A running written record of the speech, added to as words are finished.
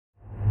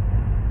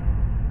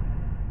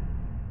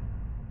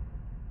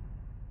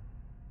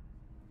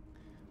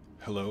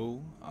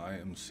Hello, I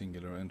am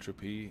Singular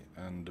Entropy,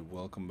 and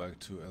welcome back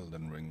to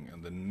Elden Ring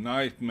and the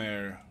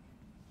nightmare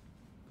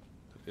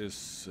that is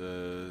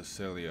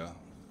Celia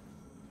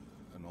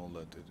and all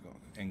that it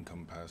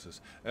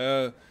encompasses.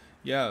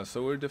 Yeah,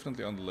 so we're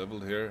definitely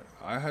underleveled here.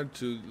 I had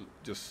to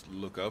just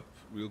look up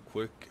real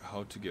quick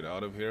how to get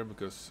out of here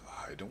because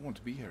I don't want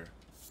to be here.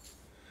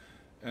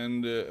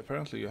 And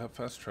apparently you have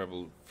fast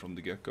travel from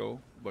the get-go,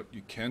 but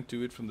you can't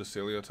do it from the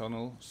Celia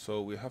tunnel,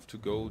 so we have to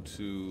go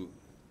to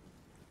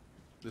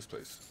this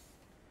place.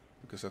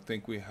 Because I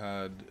think we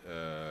had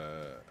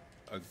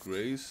a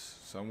grace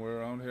somewhere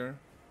around here.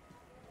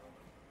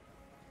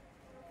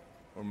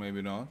 Or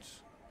maybe not.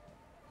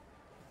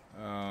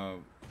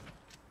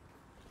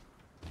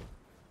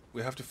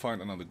 We have to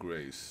find another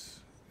grace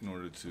in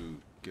order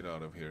to get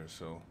out of here,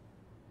 so...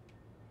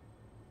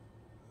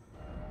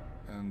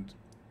 And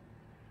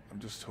I'm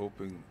just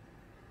hoping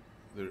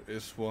there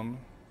is one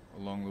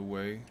along the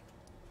way.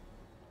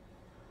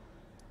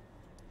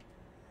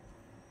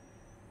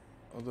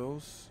 Are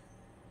those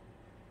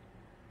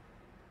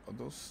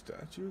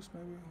statues,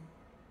 maybe?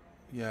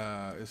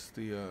 Yeah, it's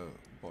the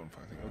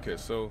bonfire thing. Okay,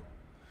 so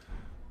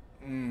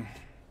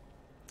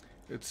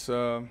it's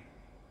a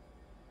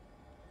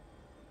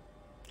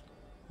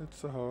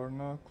hard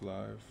knock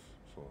life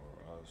for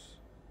us.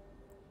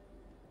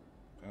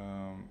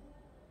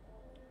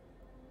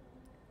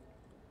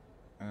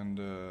 And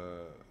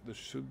there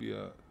should be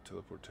a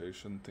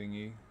teleportation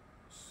thingy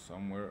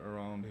somewhere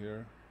around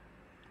here.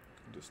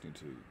 I just need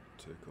to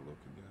take a look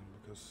again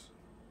because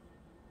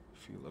I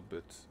feel a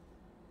bit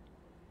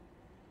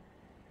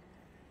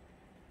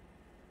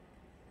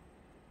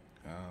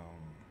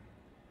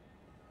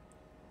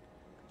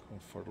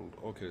confuddled.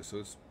 Okay, so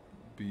it's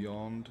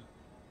beyond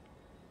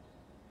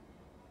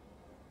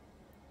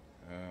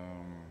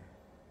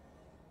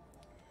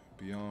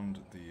beyond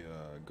the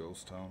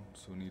ghost town,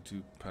 so we need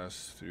to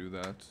pass through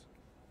that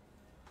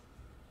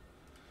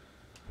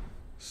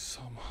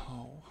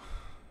somehow.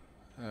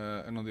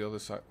 And on the other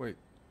side, wait,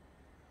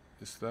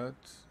 is that...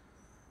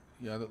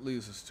 Yeah, that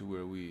leads us to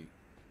where we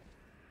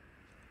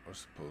are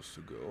supposed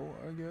to go,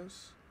 I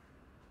guess.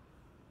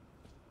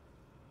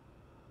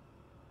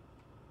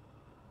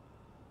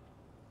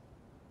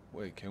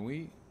 Wait, can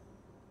we...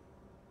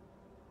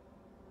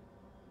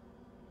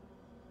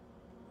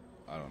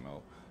 I don't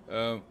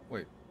know.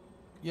 Wait.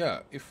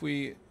 Yeah, if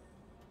we...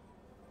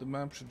 The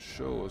map should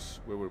show us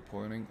where we're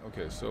pointing.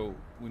 Okay, so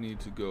we need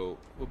to go...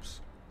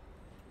 Oops.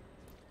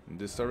 In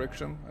this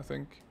direction, I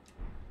think.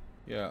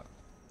 Yeah.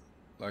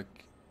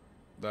 Like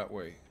that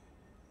way.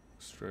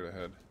 Straight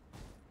ahead.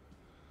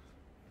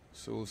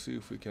 So we'll see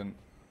if we can...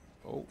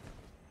 Oh.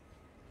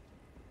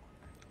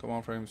 Come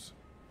on, frames.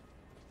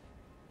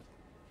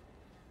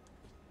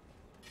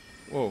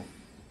 Whoa.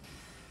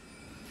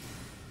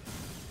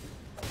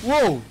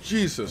 Whoa!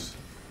 Jesus!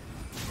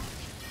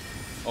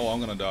 Oh, I'm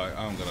gonna die.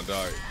 I'm gonna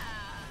die.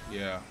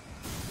 Yeah.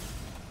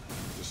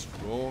 Just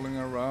rolling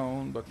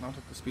around, but not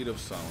at the speed of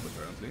sound,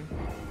 apparently.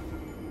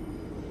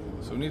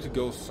 So we need to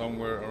go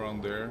somewhere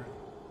around there.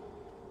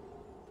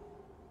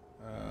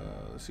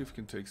 Let's see if we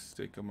can take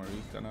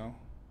Marita now.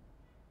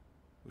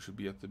 We should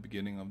be at the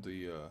beginning of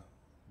the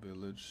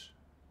village.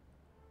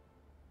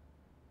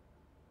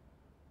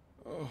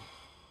 Oh.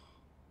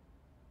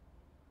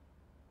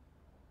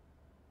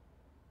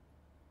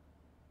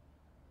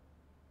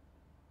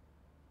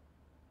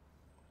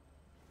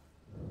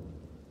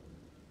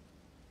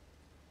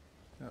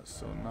 Yeah,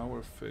 so now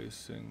we're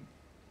facing...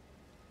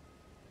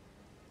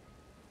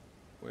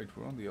 Wait,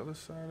 we're on the other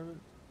side of it?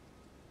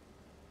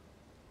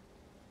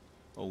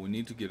 Oh, we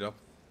need to get up.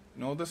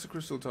 No, that's the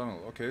crystal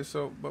tunnel. Okay,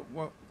 so, but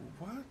what?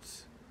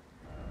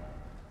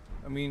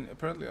 I mean,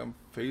 apparently I'm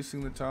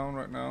facing the town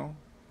right now.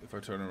 If I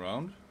turn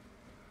around.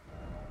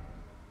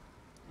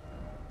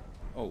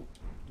 Oh,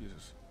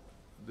 Jesus.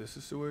 This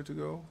is the way to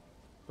go?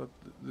 But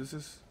this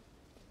is...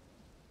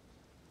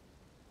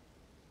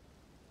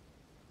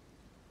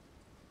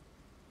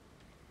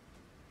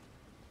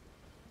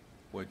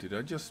 Wait, did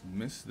I just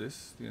miss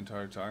this the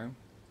entire time?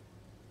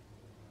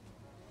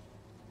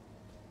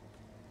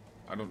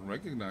 I don't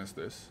recognize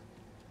this.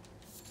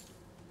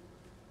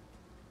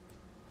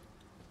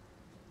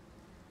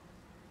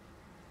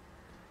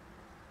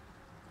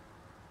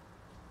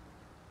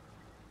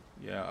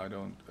 Yeah, I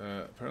don't...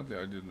 apparently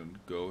I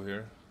didn't go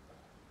here.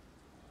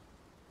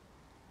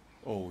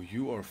 Oh,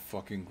 you are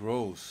fucking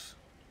gross.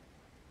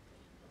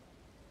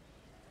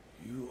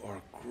 You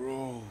are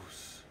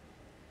gross.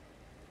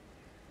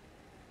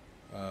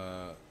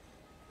 I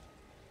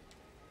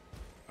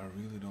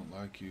really don't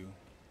like you.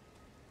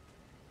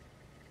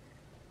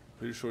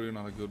 Pretty sure you're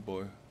not a good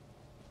boy.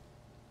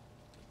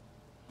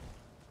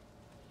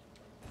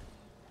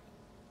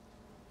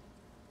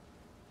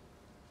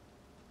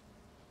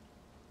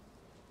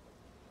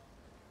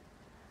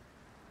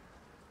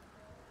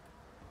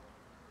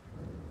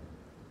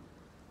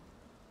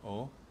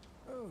 Oh?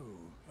 Oh,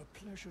 a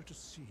pleasure to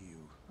see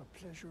you. A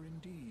pleasure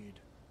indeed.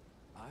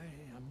 I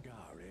am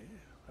Gari,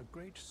 a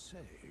great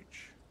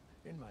sage.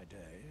 In my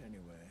day,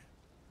 anyway.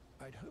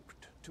 I'd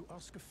hoped to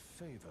ask a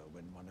favor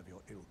when one of your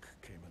ilk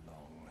came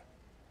along.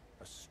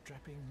 A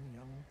strapping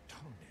young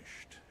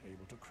tarnished,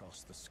 able to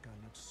cross the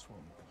scarlet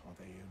swamp of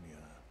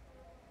Aeonia.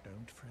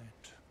 Don't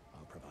fret,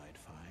 I'll provide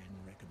fine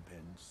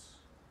recompense.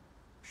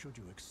 Should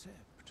you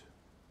accept,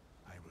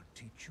 I will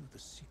teach you the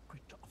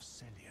secret of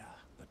Celia,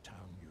 the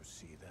town you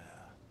see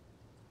there.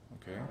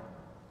 Okay.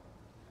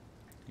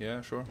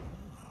 Yeah, sure.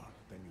 Ah,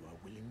 then you are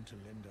willing to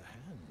lend a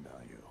hand,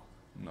 are you?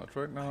 Not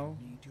right now.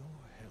 I need your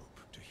help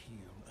to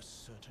heal a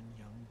certain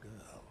young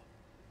girl.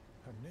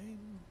 Her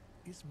name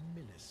is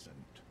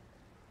Millicent.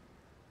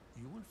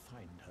 You will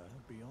find her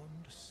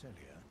beyond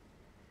Celia,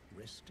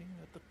 resting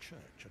at the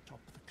church atop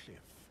the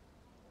cliff,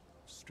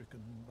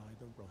 stricken by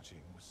the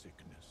rotting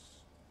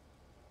sickness.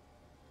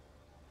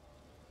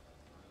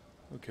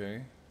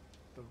 Okay.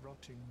 The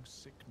rotting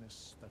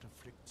sickness that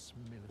afflicts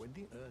Millicent. When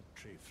the Erd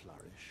Tree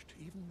flourished,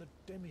 even the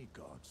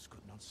demigods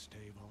could not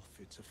stave off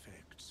its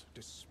effects,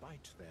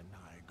 despite their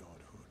nigh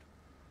godhood.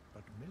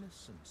 But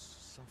Millicent's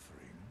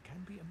suffering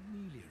can be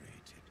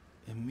ameliorated.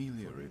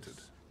 Ameliorated. For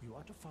this, you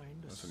are to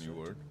find a That's a new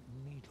word. certain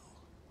needle.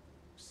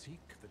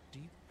 Seek the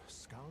deep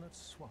scarlet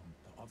swamp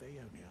of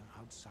Aeonia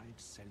outside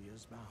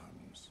Celia's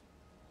bounds.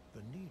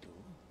 The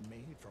needle,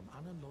 made from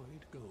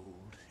unalloyed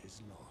gold,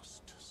 is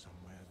lost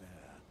somewhere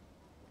there.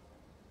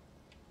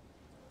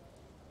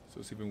 So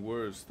it's even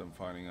worse than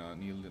finding a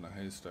needle in a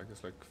haystack.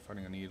 It's like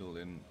finding a needle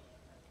in...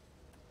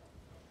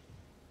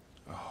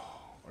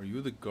 Oh, are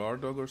you the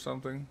guard dog or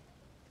something?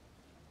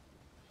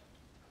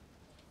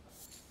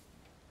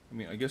 I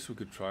mean, I guess we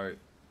could try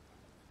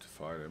to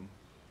fight him.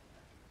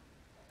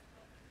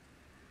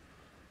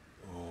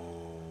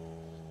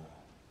 Oh...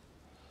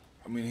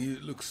 I mean, he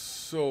looks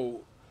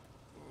so...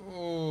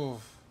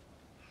 Oh...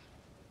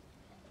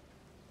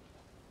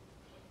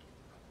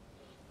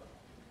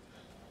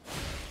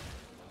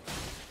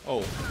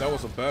 Oh, that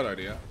was a bad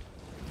idea.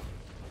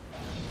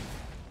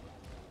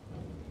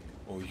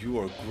 Oh, you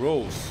are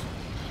gross.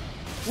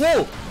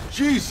 Whoa!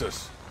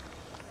 Jesus!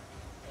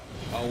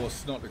 I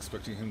was not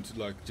expecting him to,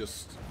 like,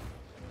 just...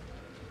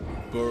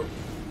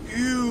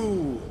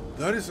 Ew!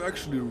 That is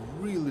actually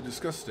really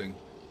disgusting.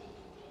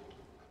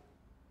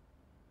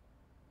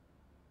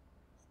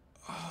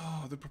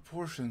 Ah, the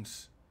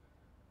proportions.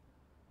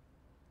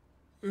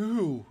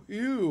 Ew!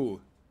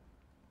 Ew!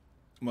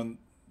 Man,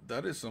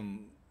 that is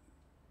some...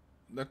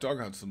 That dog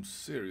had some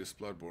serious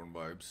Bloodborne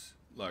vibes,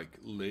 like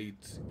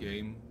late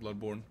game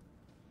Bloodborne,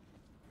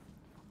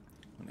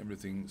 when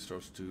everything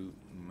starts to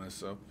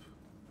mess up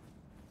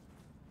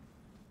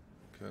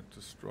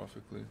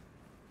catastrophically.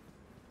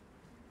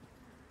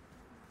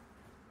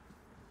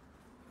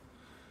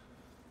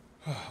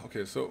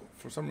 Okay, so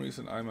for some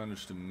reason I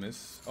managed to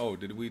miss. Oh,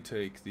 did we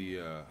take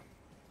the?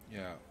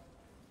 Yeah,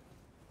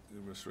 we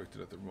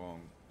resurrected at the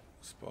wrong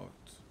spot.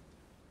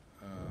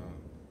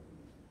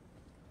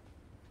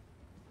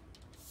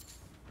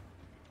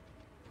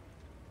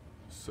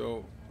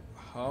 So,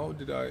 how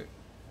did I...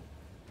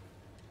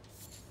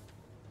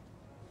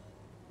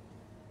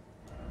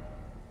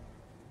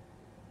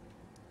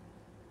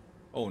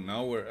 Oh,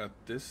 now we're at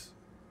this?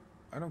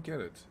 I don't get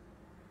it.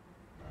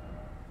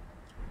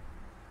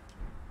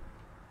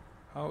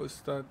 How is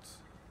that...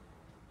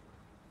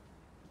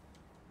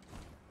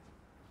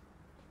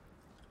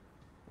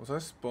 Was I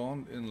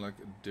spawned in like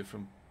a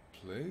different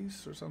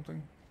place or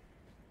something?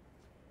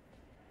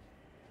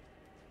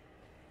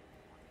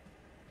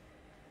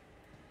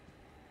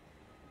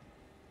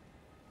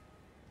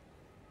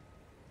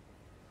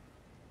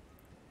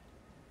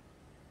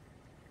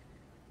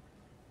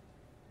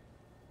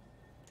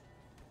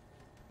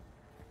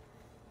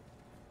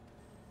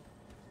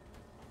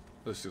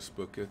 Let's just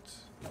book it.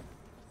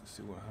 Let's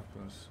see what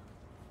happens.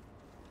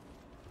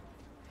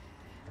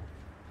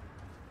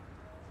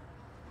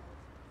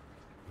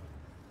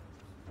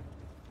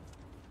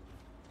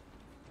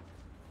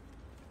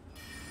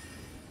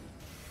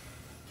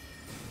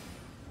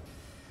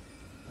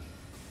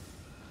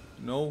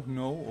 No,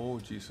 no, oh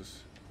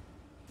Jesus.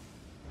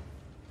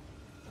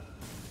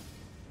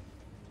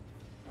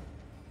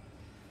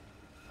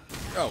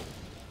 Oh.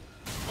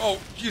 Oh,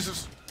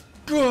 Jesus.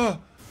 Ugh.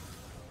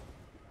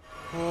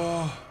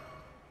 Oh.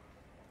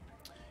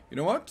 You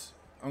know what?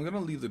 I'm gonna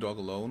leave the dog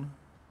alone.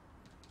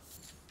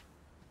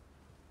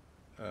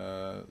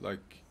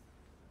 Like,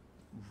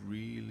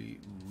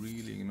 really,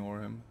 really ignore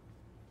him.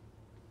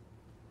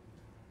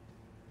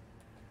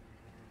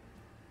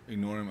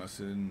 Ignore him as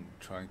in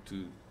trying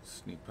to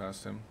sneak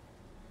past him.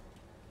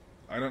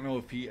 I don't know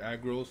if he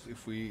aggroes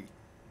if we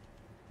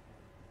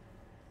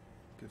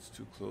gets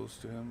too close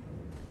to him.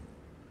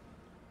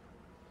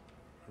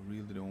 I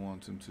really don't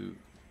want him to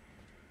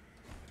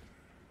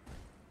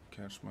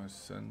catch my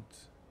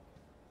scent.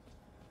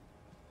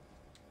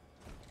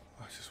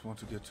 I just want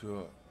to get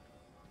to a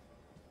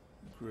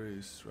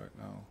grace right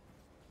now.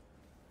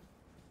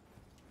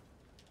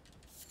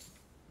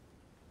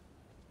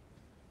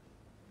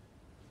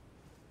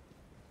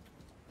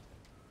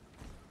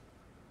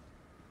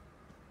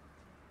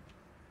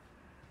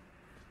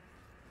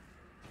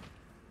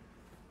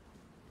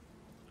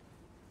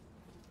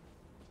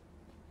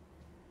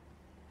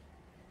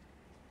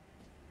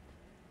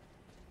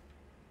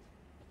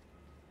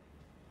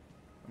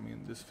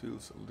 This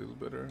feels a little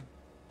better.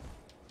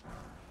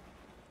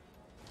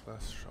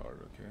 Glass shard,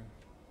 okay.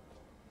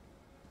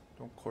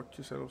 Don't court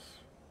yourself.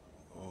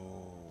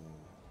 Oh.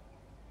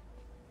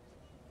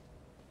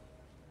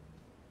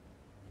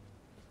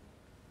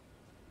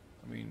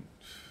 I mean,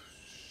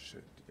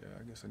 shit, yeah,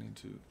 I guess I need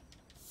to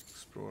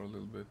explore a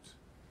little bit.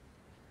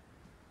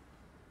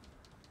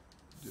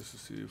 Just to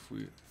see if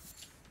we...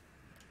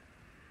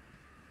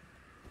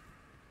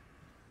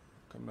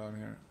 Come down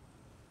here.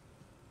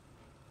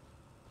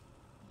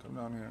 Come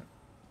down here.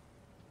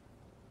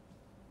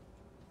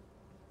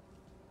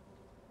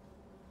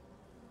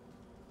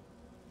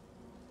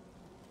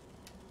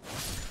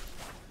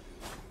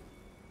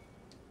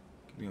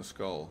 Give me a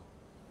skull.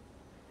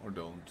 Or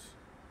don't.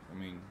 I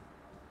mean,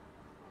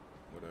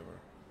 whatever.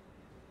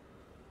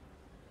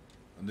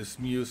 And this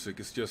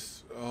music is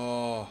just...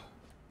 Oh.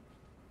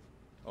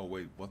 Oh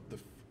wait, what the...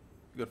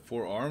 You got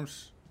 4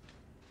 arms?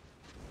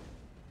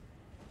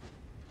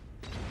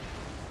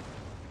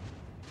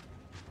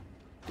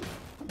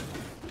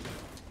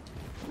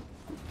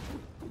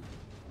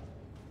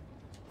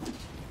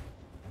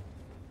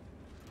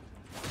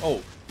 Oh,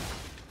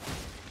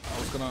 I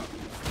was gonna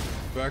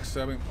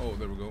backstab him. Oh,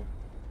 there we go.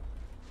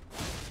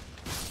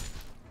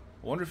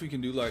 I wonder if you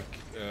can do like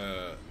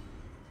a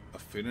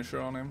finisher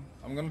on him.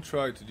 I'm gonna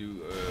try to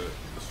do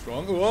a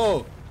strong.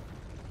 Whoa!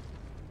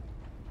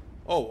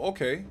 Oh,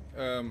 okay.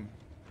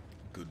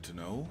 Good to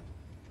know.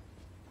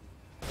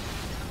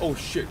 Oh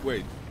shit!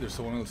 Wait, there's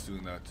someone else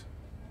doing that.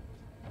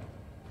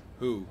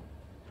 Who?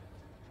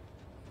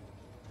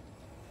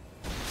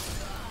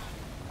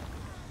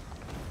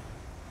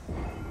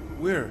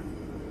 Where?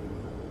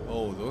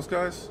 Oh, those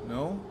guys?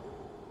 No?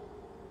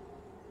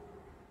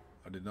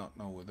 I did not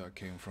know where that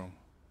came from.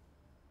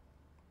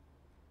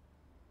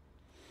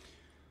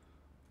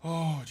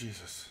 Oh,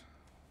 Jesus.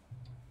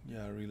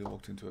 Yeah, I really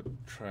walked into a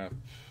trap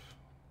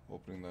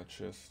opening that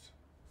chest.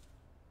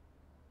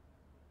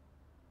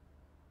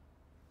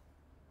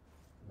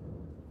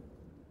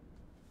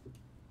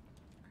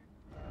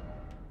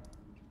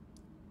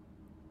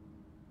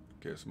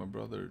 Okay, so my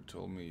brother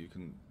told me you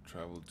can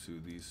travel to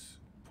these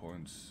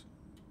points.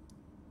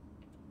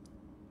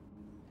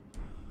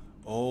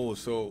 Oh,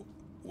 so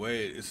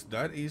wait, is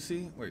that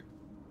easy? Wait,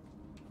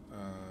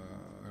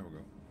 there we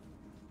go.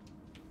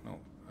 No,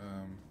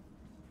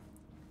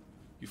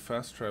 you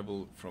fast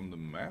travel from the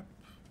map?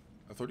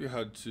 I thought you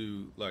had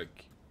to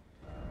like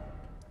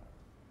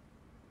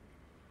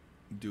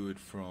do it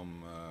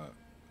from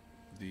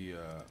the.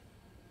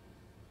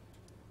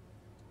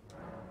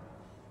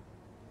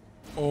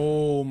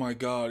 Oh my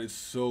God, it's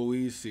so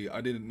easy! I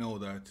didn't know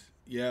that.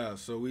 Yeah,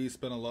 so we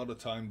spent a lot of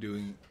time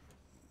doing.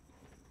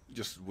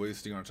 Just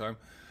wasting our time.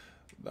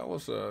 That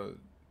was a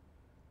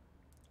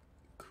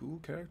cool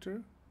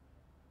character.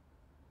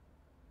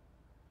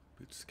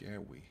 Bit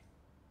scary,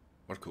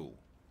 but cool.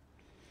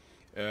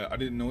 I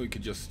didn't know you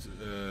could just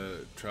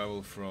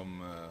travel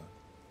from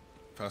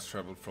fast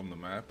travel from the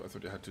map. I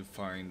thought you had to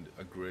find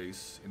a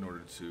grace in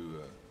order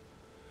to.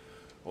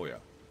 Oh yeah,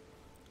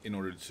 in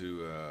order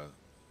to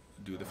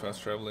do the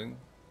fast traveling.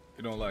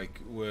 You know, like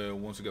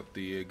once you got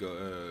the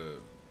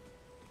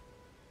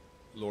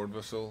Lord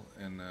Vessel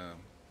in.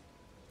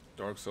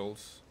 Dark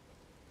Souls.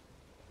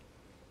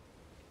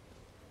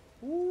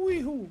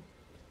 Weehoo!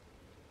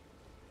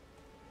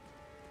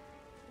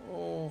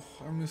 Oh,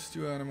 I missed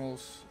you,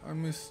 animals. I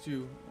missed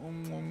you.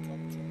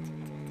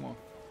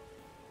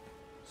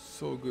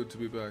 So good to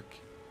be back.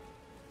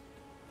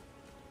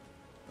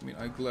 I mean,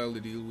 I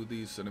gladly deal with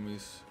these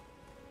enemies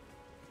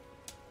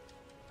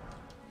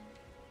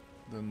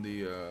than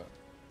the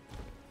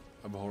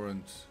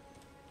abhorrent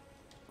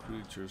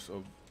creatures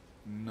of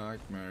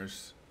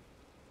nightmares.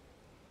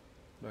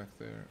 Back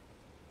there.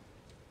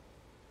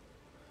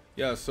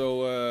 Yeah,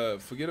 so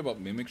forget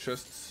about mimic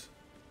chests.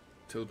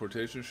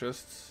 Teleportation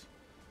chests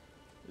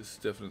is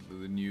definitely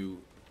the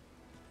new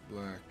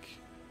black.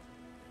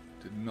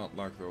 Did not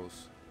like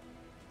those.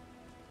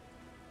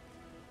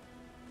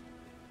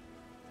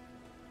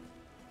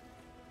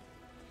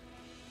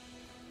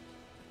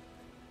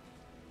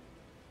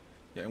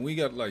 Yeah, and we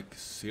got like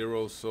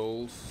 0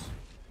 souls.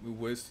 We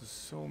wasted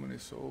so many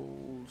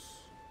souls.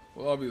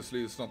 Well,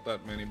 obviously it's not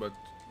that many, but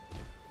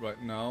right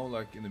now,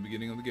 like in the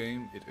beginning of the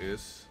game, it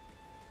is.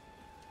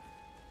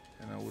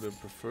 And I would have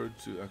preferred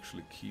to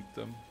actually keep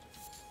them.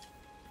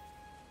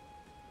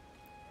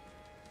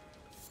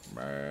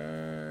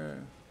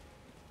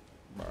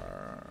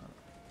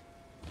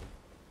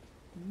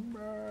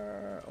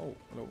 Oh,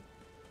 hello.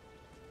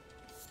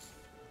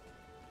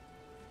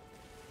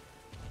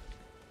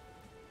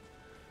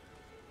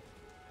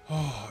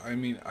 Oh, I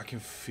mean, I can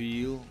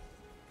feel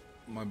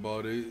my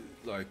body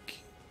like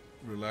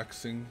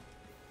relaxing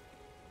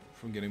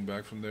from getting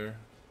back from there.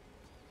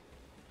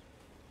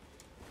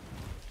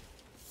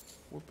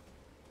 Whoop.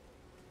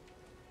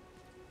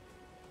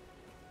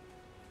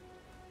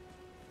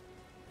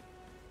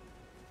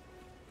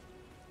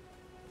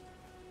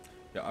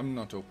 Yeah, I'm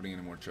not opening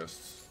any more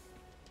chests.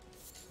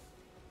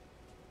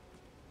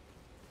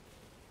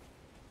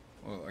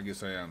 Well, I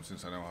guess I am,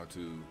 since I know how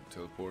to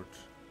teleport.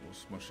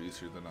 was much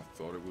easier than I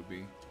thought it would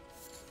be.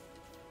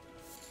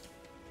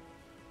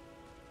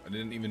 I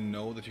didn't even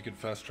know that you could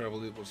fast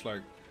travel. It was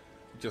like,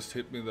 it just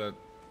hit me that,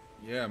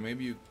 yeah,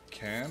 maybe you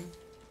can.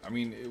 I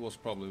mean, it was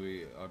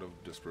probably out of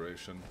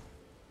desperation,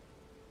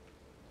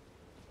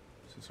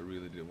 since I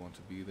really didn't want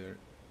to be there.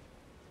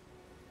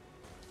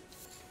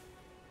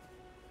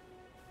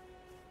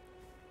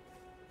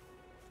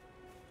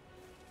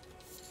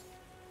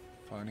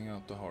 Finding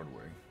out the hard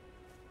way.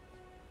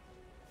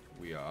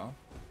 We are.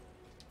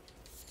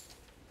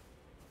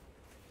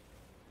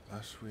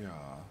 Yes, we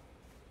are.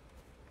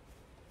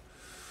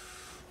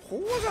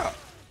 What's up?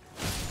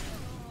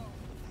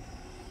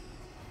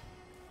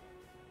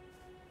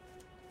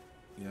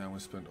 Yeah, we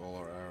spent all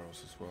our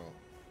arrows as well.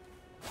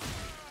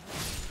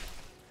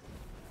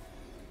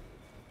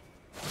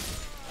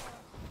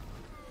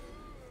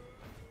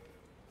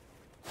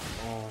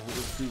 Oh, it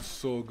feels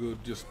so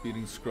good just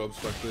beating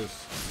scrubs like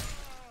this.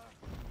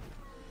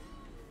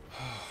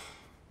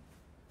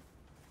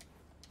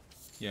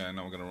 Yeah,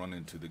 now I'm gonna run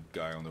into the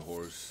guy on the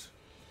horse.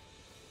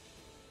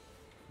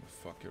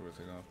 Fuck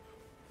everything up.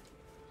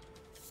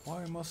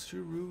 Why must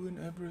you ruin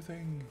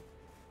everything?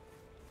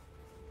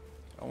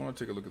 I want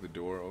to take a look at the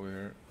door over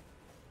here.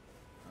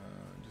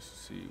 Just to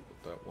see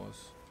what that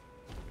was.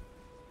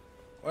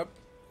 Well,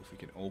 if we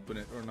can open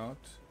it or not.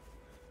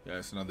 Yeah,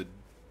 it's another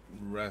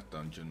rat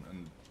dungeon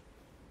and...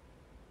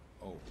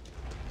 Oh.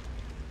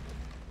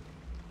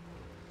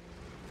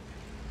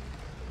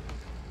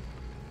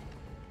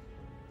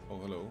 Oh,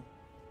 hello.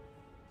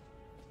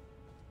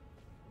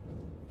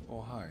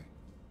 Oh, hi.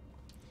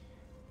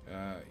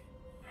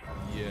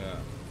 Yeah.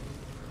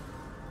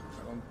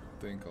 I don't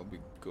think I'll be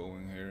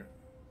going here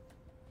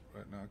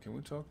right now. Can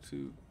we talk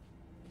to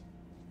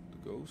the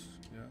ghost?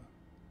 Yeah.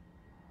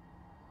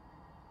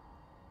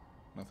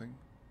 Nothing?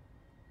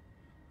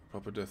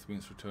 Proper death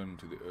means returning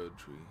to the Erd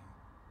tree.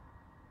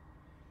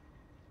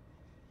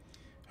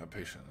 Have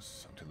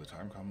patience until the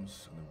time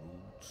comes and the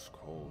roots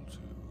call to...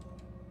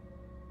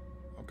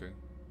 Okay.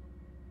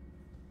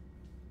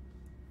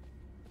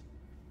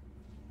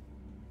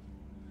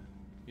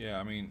 Yeah,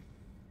 I mean...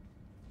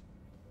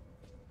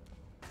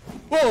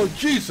 Oh,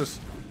 Jesus!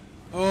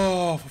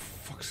 Oh, for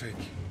fuck's sake.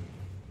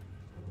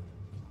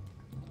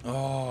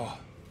 Oh.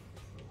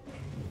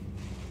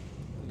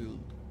 Little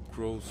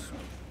gross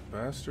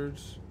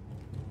bastards.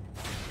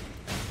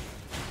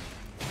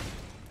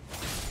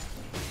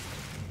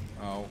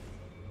 Ow.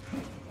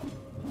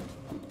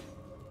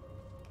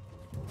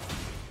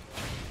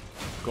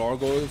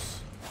 Gargoyles.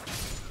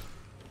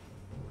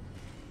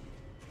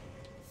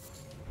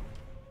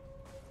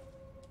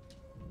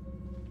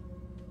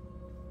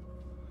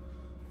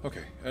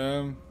 Okay,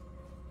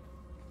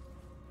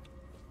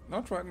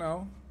 not right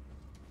now.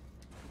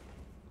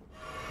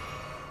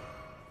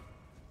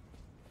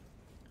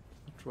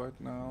 Not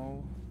right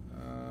now.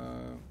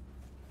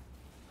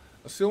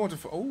 I still want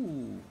to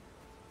oh,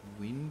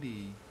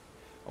 windy.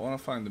 I want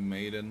to find the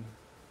maiden.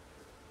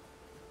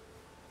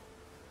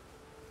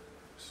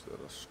 Is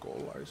that a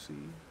skull I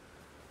see?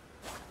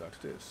 That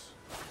it is.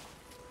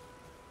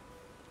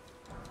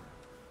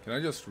 Can I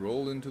just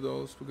roll into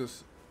those?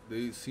 Because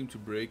they seem to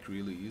break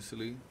really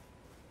easily.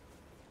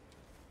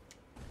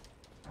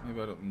 Maybe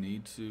I don't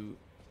need to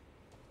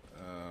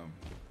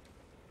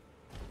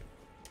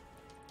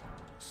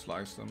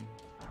slice them.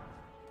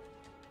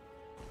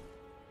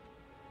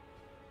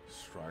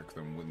 Strike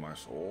them with my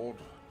sword.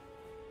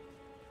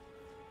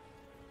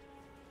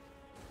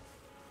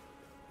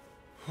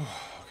 Okay.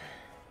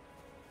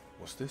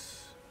 What's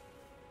this?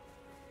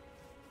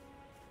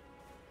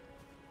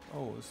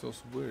 Oh, it's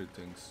those weird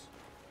things.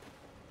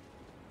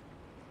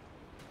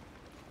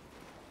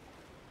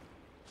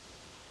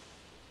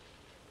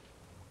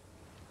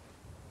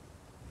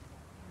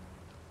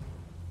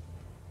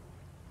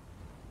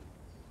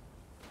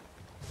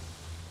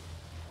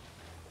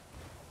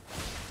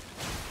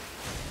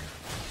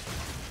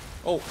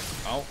 Oh,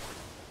 ow. There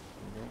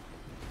we go.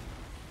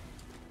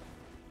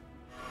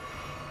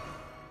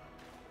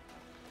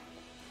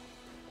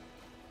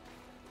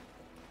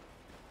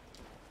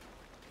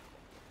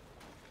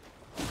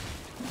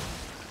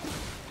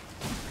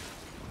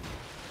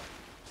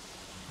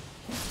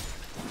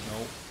 No.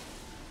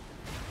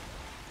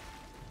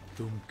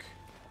 Dunk.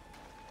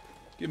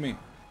 Give me.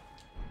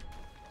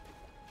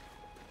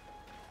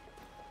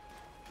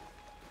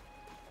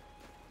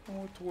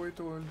 Oh,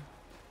 turtle.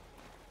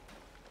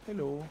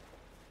 Hello.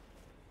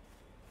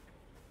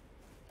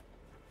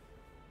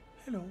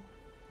 Hello.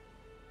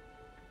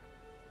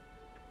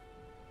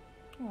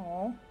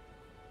 Aww. I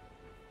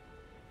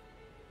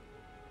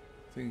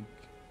think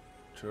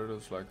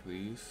turtles like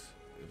these,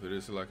 if it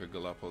is like a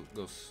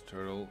Galapagos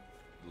turtle,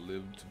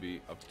 live to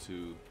be up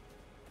to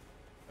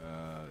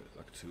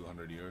like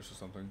 200 years or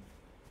something,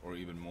 or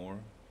even more.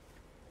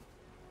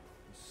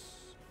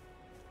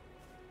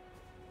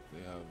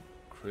 They have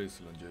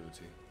crazy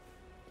longevity,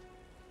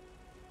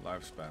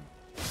 lifespan.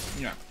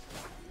 Yeah.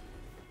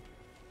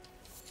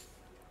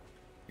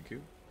 Thank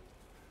you.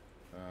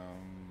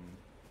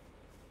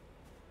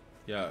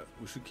 Yeah,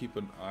 we should keep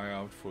an eye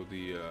out for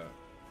the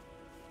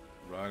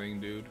rotting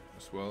dude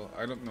as well.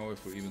 I don't know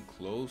if we're even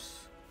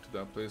close to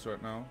that place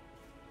right now.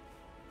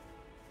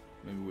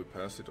 Maybe we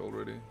passed it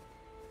already.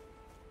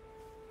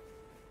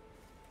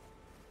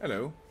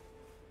 Hello.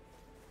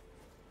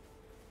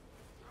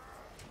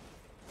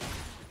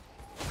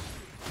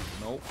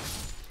 Nope.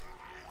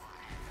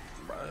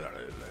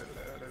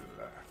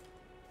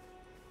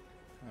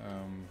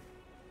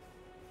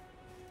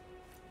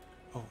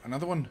 Oh,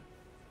 another one.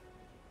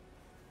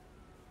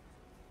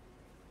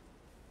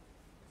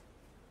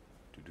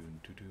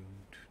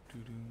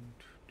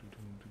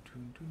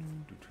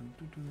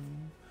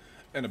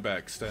 And a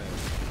backstab.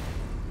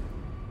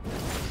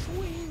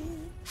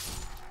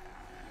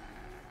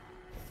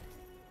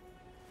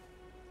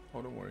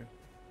 Oh, don't worry.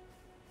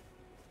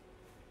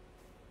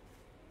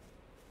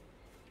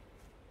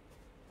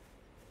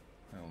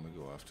 I only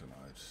go after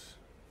knights.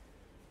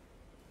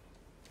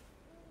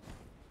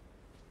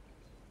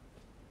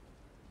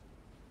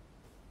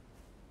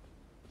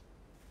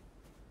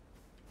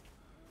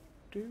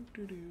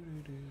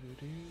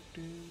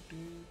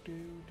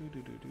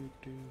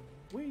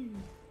 Whee!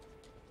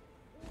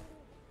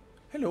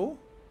 Hello?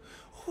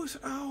 Oh, it's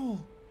an owl!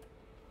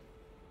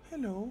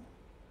 Hello?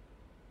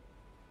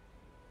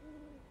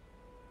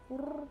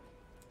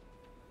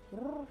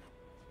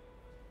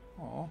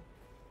 Aw.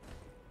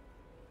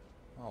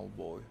 Owl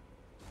boy.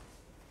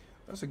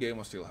 That's a game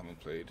I still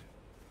haven't played.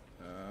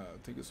 I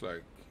think it's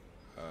like...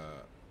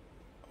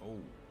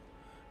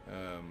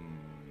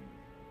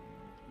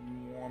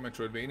 more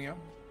Metroidvania.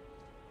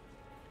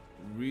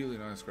 Really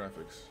nice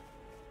graphics.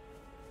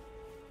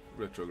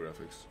 Retro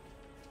graphics.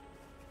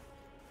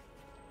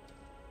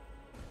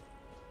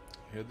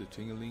 Hear the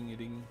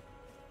tingling-a-ding.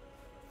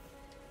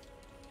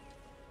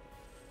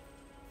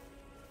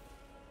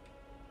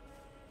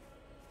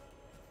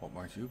 What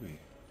might you be?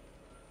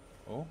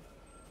 Oh?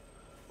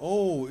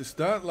 Oh, is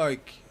that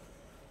like...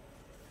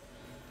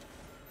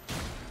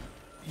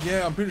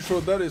 Yeah, I'm pretty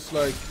sure that is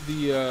like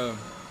the...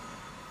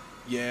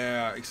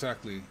 Yeah,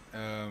 exactly.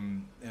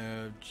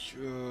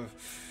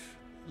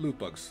 Loot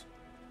bugs.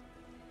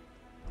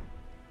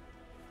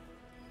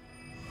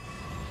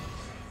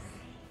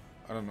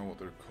 I don't know what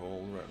they're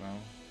called right now.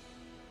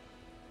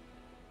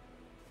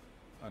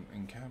 An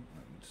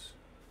encampment.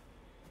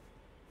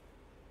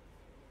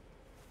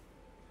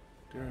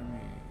 Dear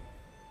me.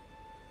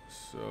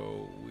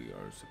 So we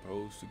are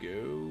supposed to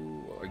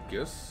go, well, I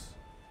guess.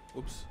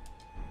 Oops.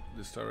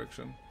 This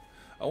direction.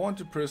 I want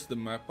to press the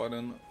map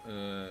button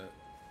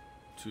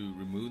to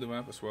remove the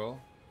map as well.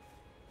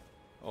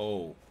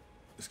 Oh,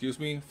 excuse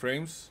me,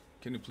 frames.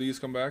 Can you please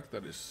come back?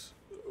 That is.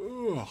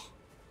 Ugh.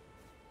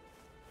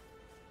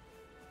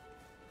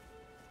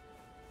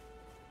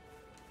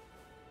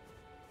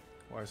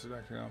 Why is it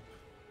acting up?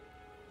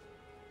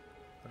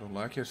 I don't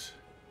like it.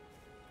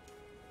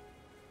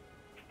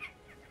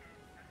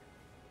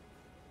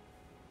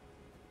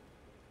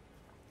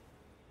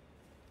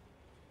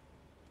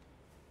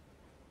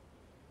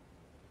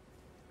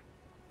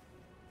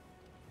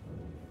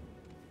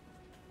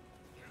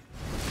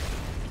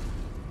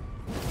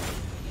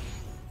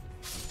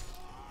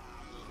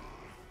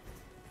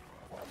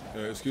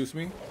 Excuse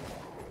me?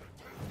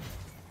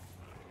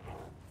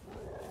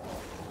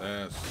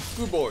 That's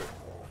good boy.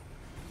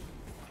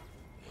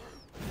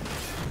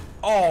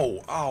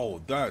 Oh, ow,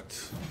 that.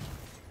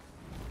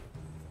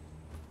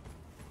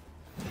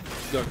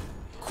 Got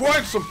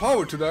quite some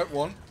power to that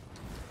one.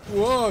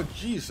 Whoa,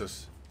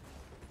 Jesus.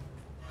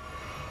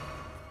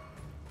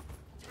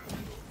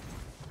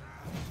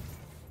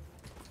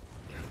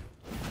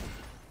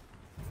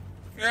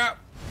 Yeah.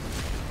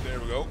 There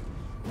we go.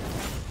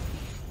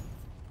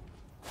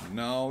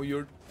 Now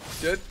you're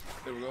dead.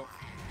 There we go.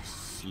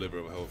 Sliver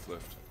of health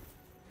left.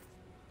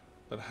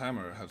 That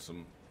hammer had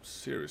some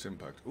serious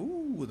impact.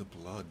 Ooh, the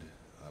blood.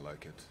 I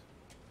like it.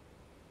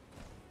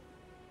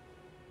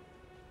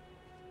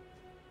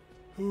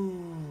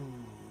 Ooh.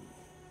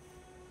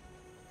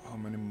 How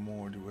many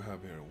more do we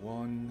have here?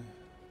 1,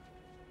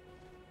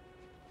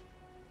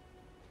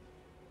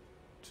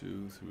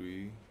 2,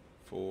 3,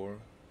 4.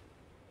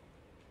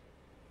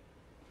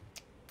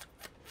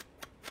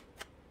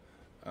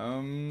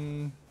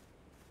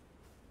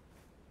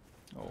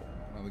 Oh,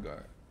 another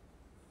guy.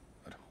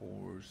 At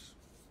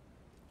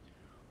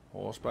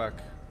horseback.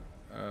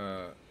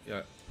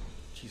 Yeah.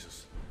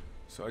 Jesus.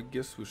 So I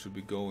guess we should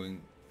be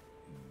going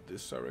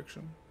this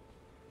direction.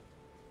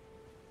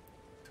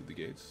 To the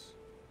gates.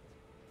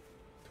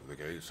 To the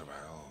gates of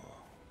hell.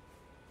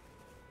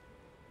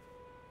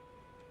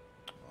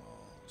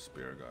 Oh,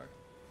 spear guy.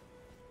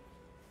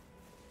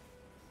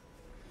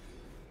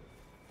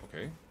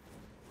 Okay.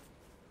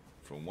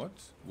 From what?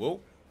 Whoa.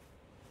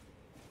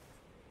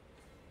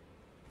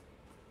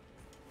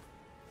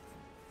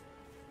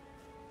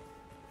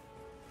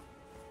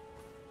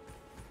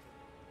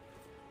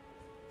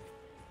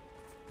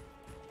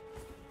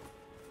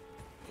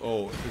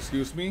 Oh,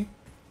 excuse me?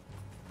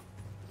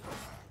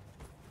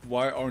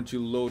 Why aren't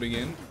you loading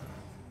in?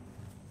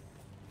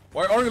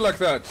 Why are you like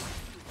that?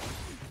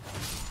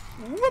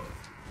 Whoop!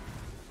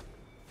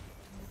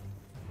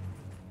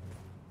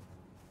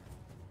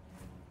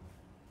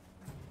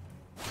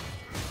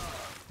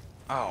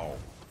 Ow.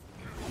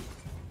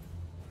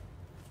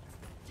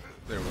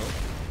 There we go.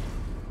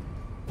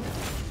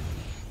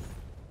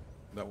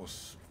 That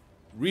was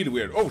really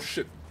weird. Oh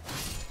shit.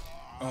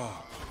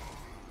 Oh.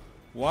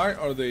 Why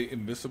are they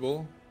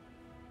invisible?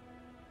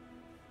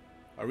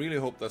 I really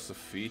hope that's a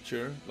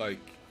feature. Like,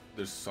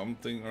 there's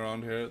something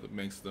around here that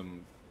makes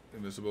them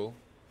invisible.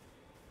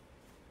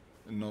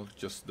 And not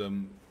just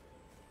them,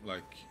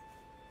 like,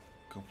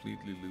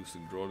 completely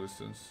losing draw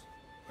distance.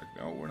 Like,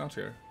 no, we're not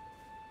here.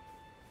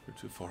 We're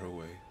too far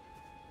away.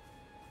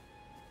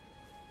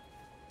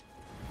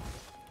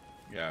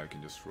 Yeah, I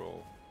can just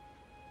roll.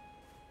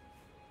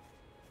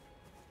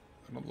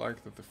 I don't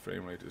like that the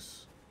frame rate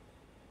is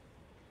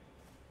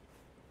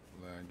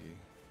laggy.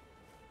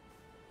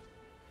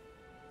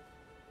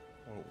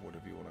 Or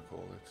whatever you want to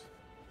call it.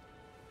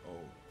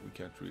 Oh, we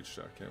can't reach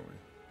that, can we?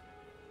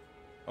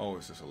 Oh,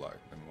 it's just a light.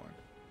 Never mind.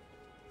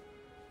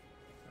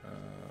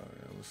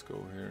 Yeah, let's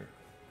go here.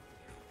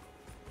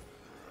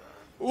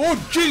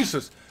 Oh,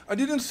 Jesus! I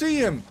didn't see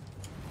him!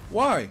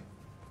 Why?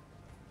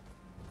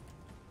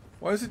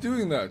 Why is it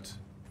doing that?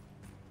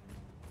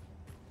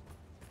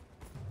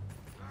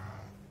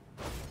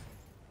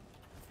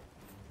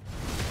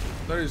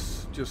 That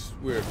is just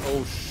weird.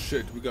 Oh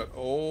shit, we got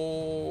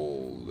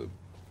all the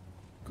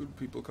good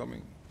people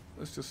coming.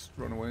 Let's just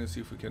run away and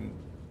see if we can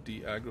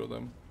de-aggro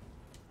them.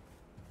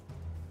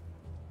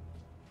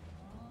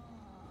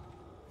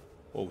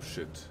 Oh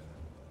shit.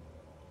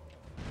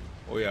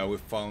 Oh yeah, we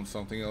found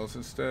something else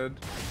instead.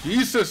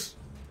 Jesus!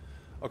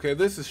 Okay,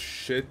 this is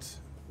shit.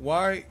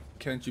 Why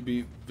can't you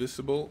be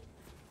visible?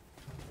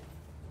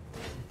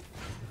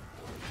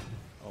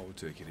 Oh,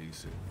 take it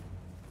easy.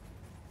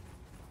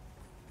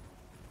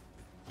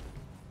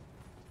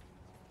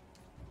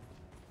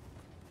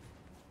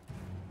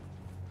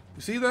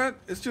 You see that?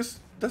 It's just,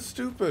 that's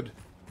stupid.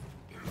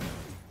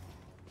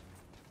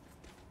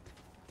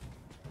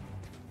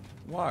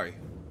 Why?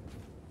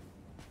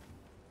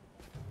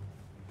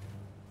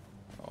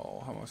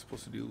 Oh, how am I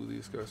supposed to deal with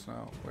these guys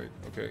now? Wait,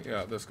 okay,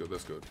 yeah, that's good,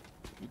 that's good.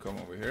 You come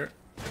over here.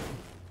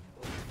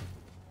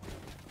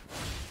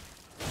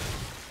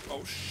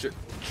 Oh shit,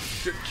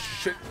 shit,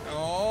 shit.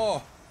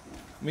 Oh!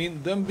 I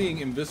mean, them being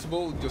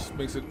invisible just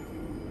makes it...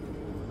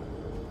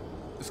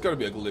 It's gotta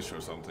be a glitch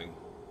or something.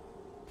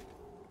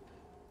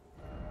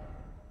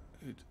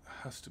 It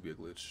has to be a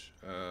glitch.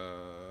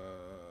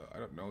 I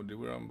don't know. Did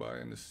we run by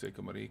in the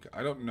Seco Marica?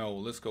 I don't know.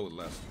 Let's go with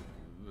Last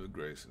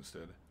Grace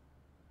instead.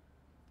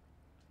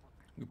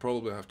 We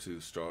probably have to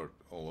start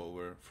all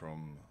over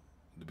from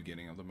the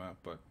beginning of the map,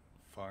 but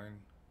fine.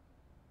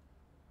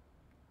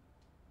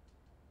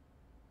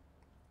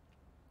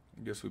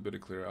 I guess we better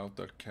clear out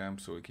that camp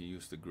so we can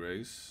use the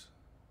Grace.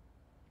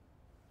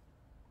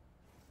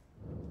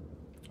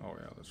 Oh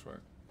yeah, that's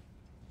right.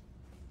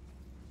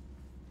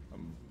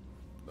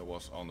 That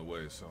was on the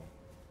way, so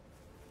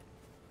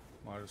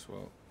might as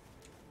well.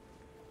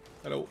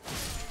 Hello.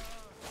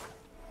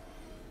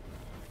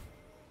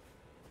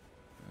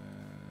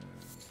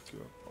 And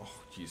go. Oh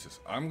Jesus,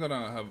 I'm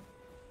gonna have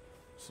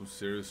some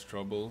serious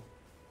trouble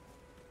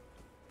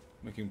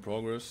making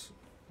progress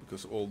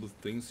because of all the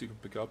things you can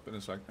pick up, and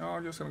it's like, no,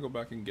 I'm just gonna go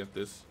back and get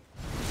this.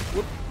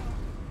 Whoop.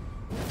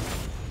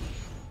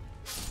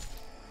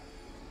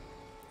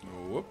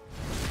 Whoop.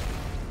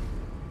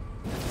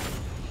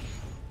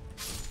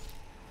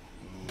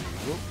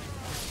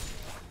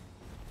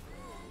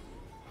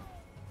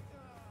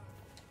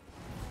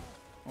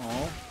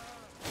 Oh,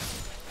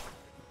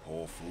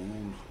 poor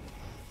fool.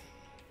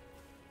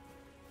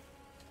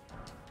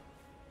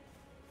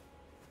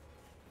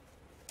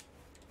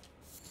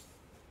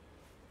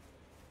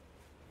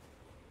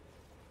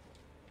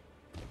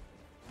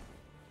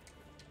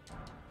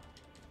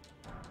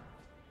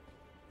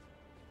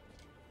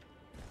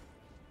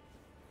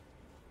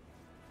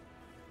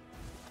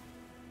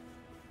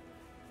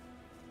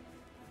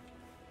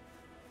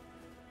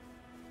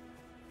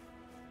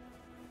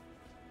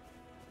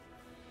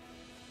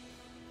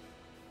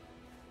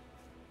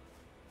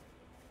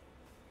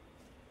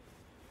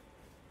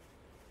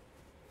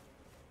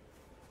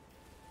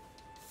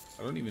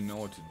 I don't even know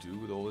what to do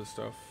with all this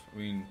stuff. I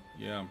mean,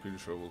 yeah, I'm pretty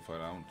sure we'll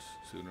find out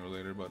sooner or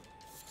later, but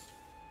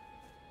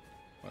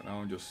right now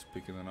I'm just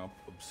picking them up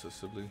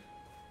obsessively.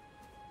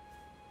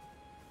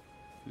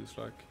 Feels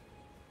like.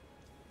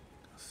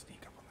 I'll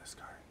sneak up on this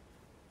guy.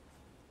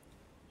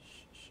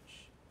 Shh, shh,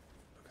 shh.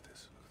 Look at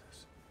this, look at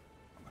this.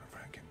 I'm gonna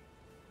prank him.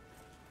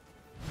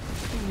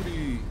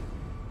 Booty!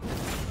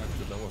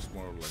 Actually, that was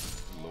more like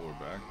lower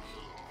back.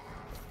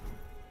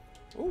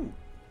 Oh!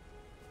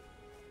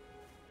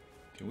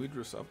 Can we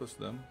dress up as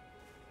them?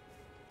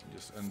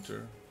 Just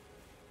enter.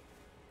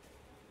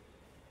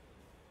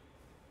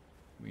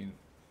 I mean,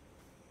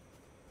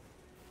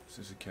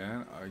 since you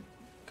can, I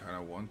kind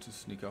of want to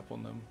sneak up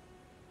on them.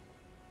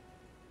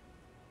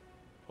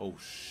 Oh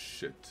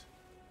shit.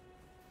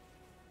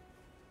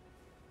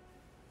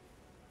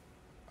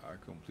 I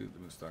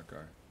completely missed that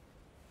guy.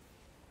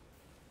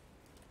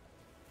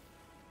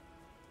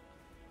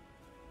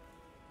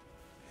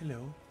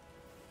 Hello.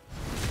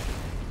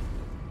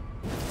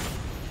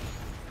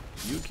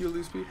 You kill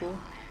these people?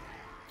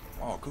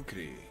 Oh,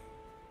 cookie.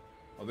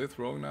 Are they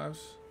throwing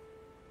knives?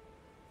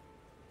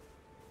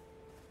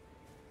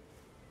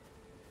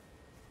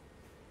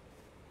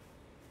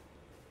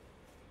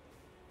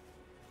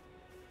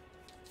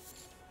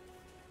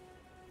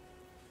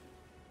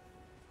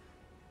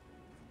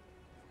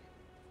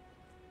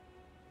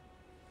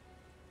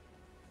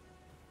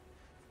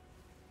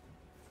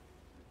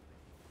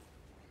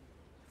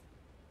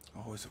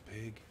 Oh, it's a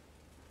pig.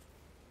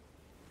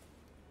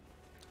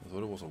 I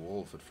thought it was a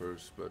wolf at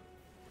first, but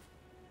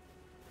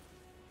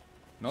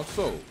not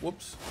so.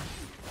 Whoops.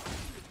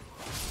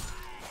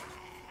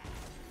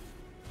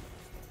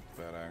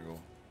 Bad angle.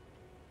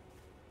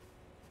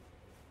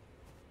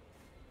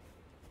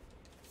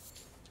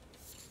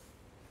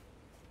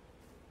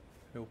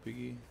 Hello,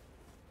 piggy.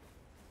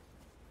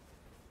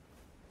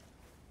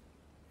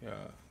 Yeah,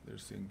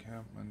 there's the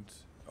encampment.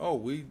 Oh,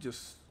 we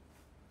just...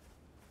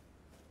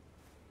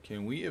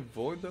 Can we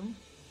avoid them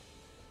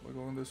by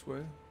going this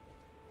way?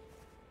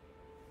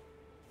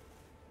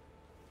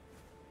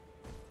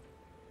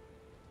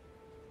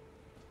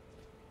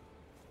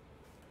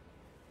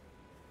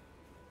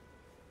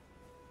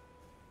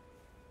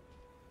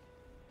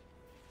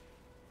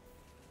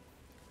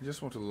 I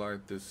just want to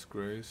light this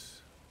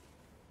grace.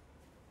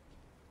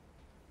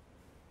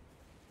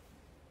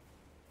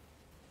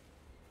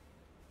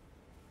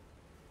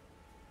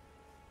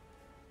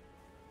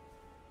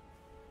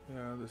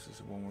 Yeah, this is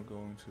the one we're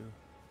going to.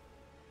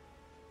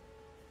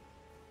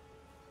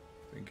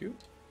 Thank you.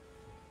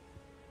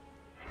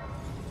 Yeah,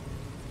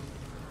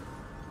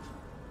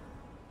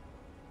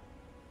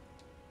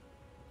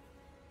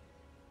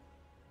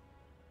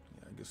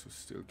 I guess we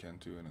still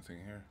can't do anything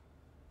here.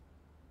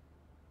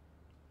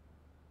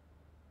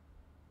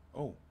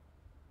 Oh.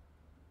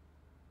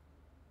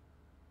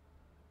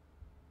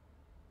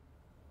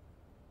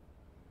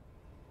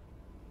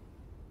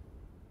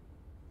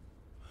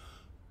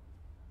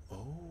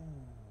 Oh.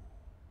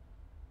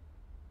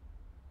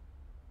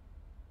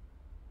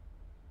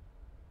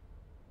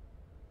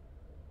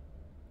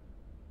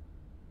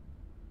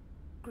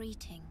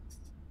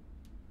 Greetings,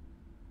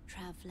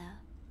 traveler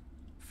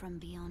from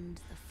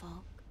beyond the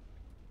fog.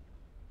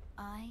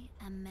 I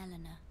am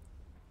Melina.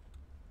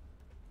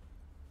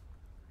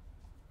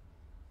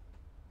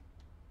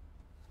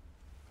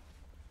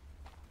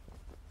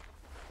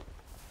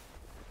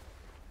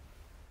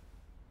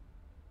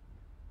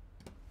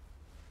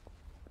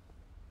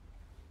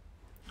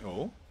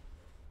 Oh.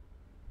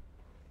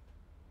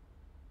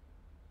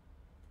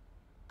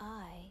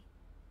 I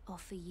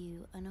offer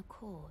you an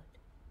accord.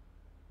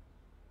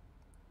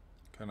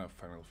 Kind of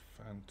Final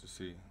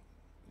Fantasy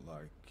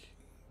like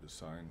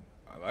design.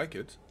 I like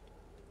it.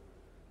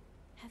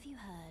 Have you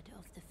heard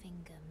of the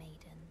Finger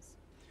Maidens?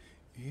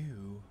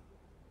 Ew.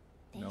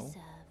 They No.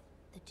 serve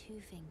the Two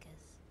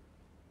Fingers,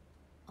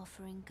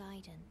 offering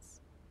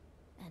guidance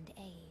and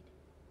aid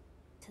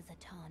to the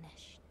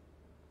Tarnished.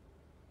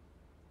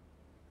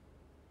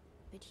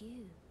 But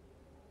you,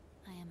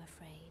 I am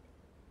afraid,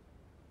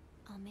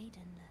 are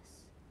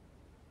maidenless.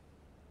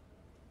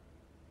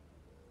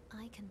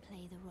 I can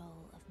play the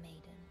role of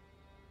maiden,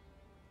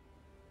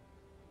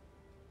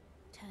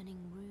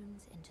 turning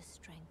runes into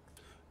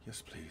strength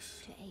Yes,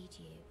 please. to aid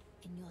you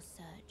in your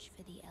search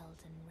for the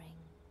Elden Ring.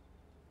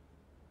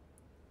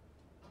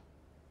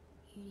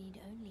 You need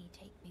only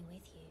take me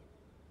with you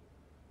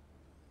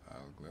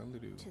I'll gladly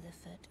do. to the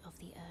foot of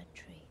the Erd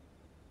Tree.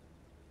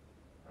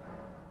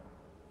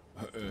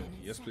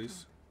 Yes,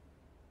 please.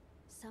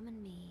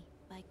 Summon me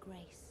by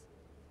grace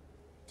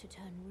to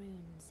turn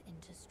runes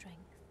into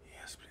strength.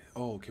 Yes, please.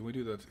 Oh, can we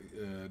do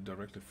that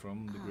directly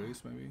from the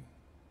grace, maybe?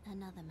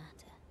 Another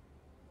matter.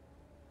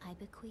 I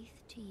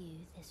bequeath to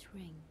you this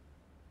ring.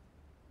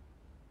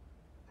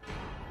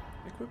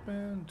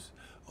 Equipment.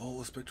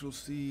 Oh, spectral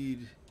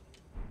seed.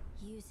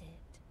 Use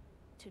it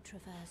to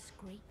traverse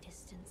great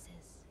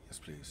distances. Yes,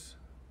 please.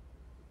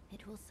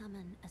 It will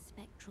summon a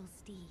spectral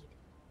steed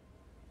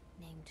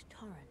named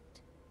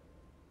Torrent.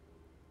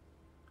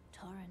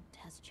 Torrent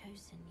has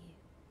chosen you.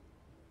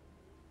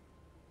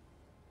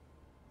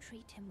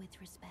 Treat him with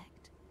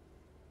respect.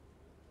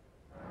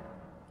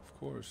 Of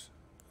course.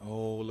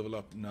 Oh, level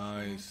up.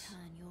 Nice. I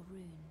turn your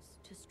runes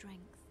to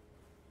strength.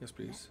 Yes,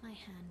 please. Let my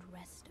hand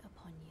rest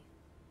upon you.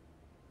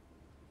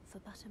 For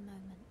but a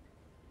moment.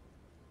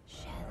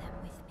 Share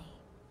them with me.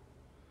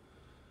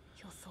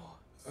 Your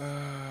thoughts.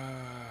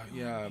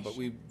 Yeah, but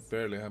we ambitions,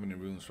 barely have any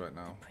runes right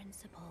now. the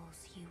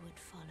principles you would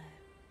follow.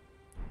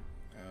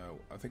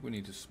 I think we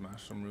need to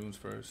smash some runes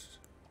first.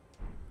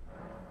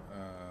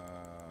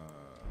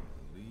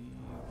 Leave.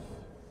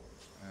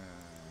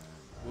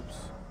 And whoops.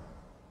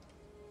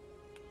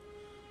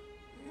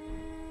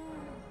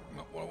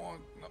 Not what I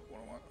want. Not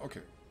what I want.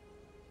 Okay.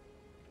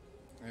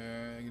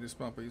 You can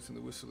dismount by using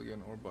the whistle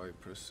again or by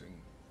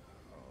pressing.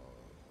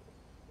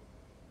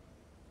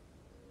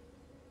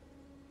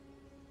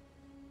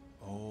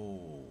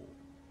 Oh.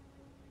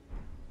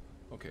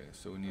 Okay,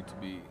 so we need to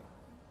be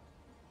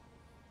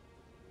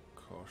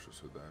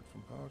cautious with that.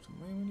 From power to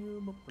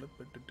menu.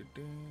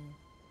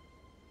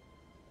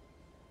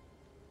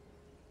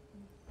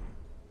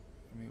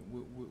 I mean,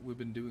 we've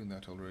been doing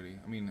that already.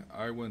 I mean,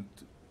 I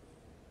went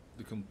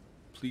the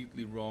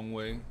completely wrong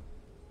way,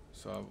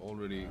 so I've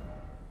already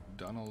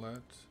done all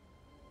that.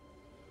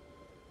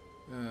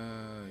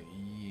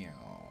 Yes,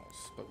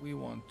 but we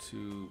want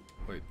to...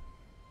 Wait.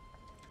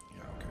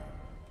 Yeah, okay.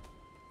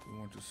 We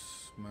want to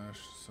smash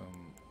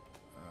some...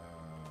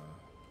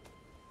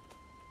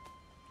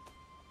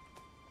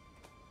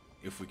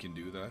 if we can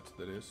do that,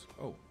 that is.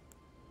 Oh.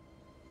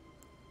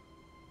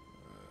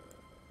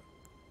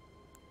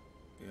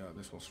 Yeah,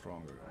 this one's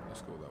stronger.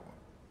 Let's go with that one.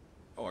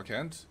 Oh, I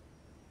can't?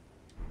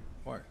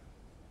 Why?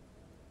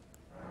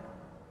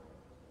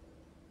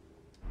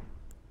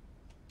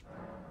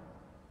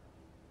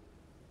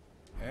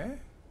 Eh?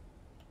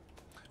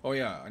 Oh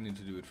yeah, I need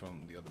to do it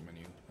from the other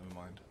menu. Never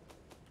mind.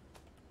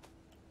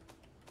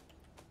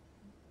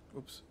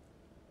 Oops.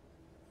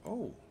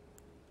 Oh.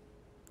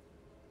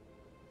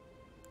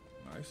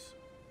 Nice.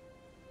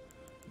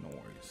 No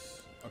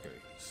worries. Okay,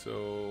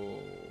 so...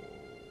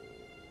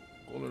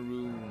 Golden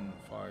Rune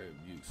 5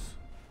 use.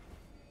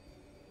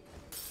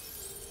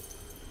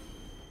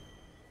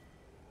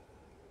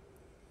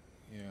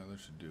 Yeah, that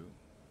should do.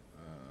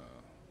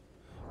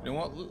 You know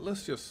what?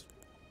 Let's just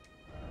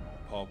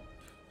pop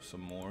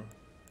some more.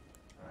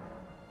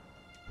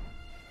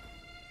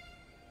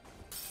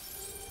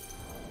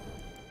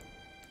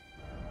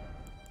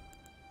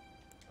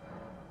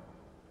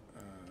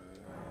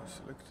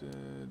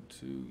 Selected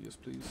 2, yes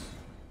please.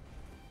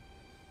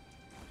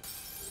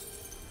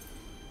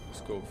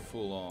 Let's go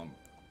full on.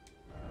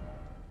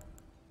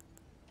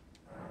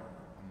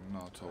 I'm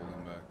not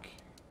holding back.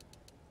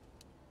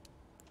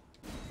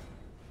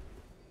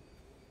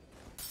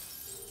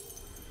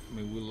 I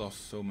mean, we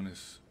lost so many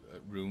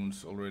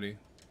runes already,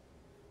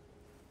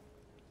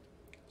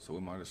 so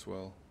we might as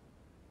well.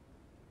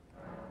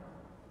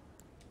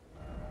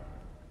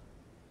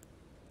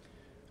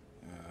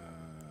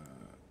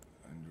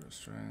 Endurance,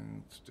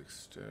 strength,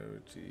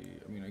 dexterity.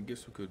 I mean, I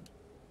guess we could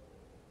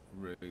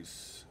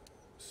raise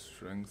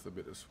strength a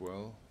bit as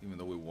well, even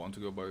though we want to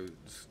go by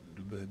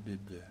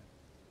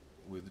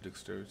with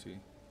dexterity.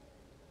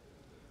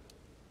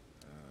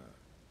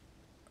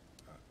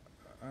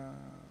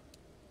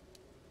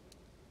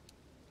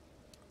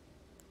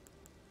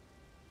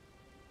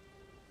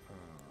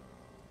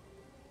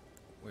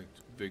 Wait,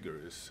 vigor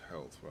is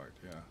health, right?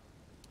 Yeah.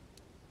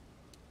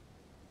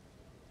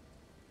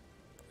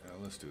 Yeah,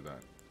 let's do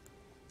that.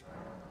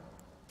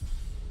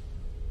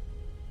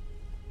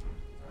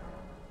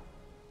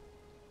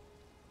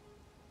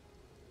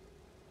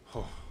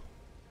 Oh.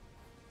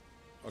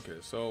 Okay,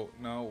 so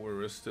now we're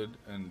rested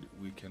and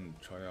we can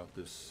try out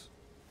this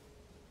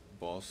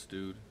boss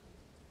dude.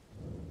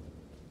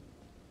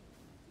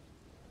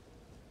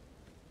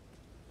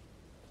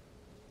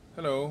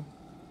 Hello.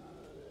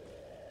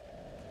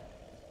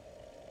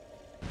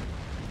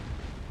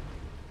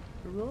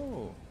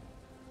 Hello.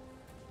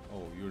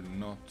 Oh, you're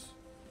not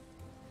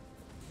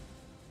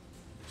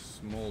a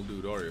small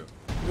dude, are you?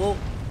 Whoa.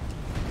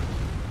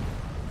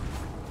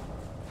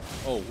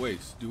 Oh, wait.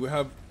 Do we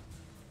have...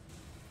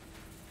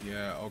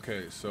 Yeah,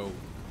 okay, so...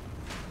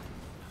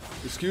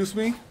 Excuse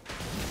me?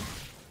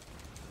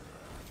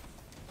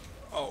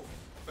 Oh,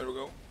 there we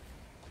go.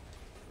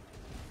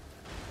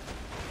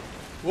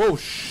 Whoa,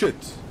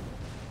 shit!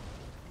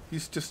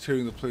 He's just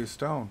tearing the place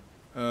down.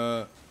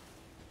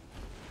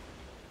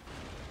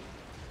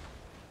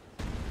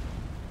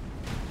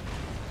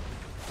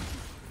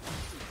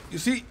 You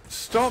see,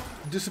 stop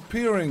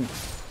disappearing.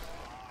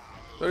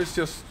 That is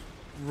just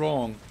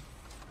wrong.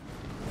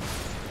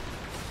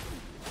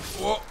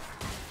 Whoa,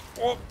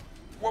 whoa,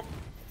 whoa.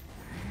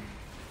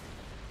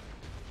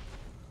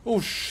 Oh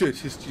shit,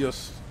 he's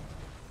just...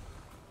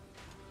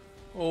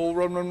 Oh,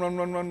 run, run, run,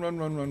 run, run, run,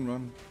 run, run,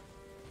 run.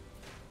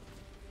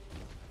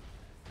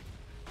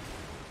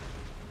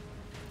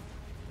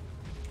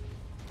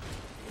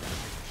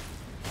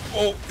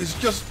 Oh, he's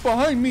just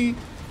behind me.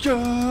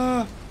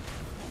 Yeah.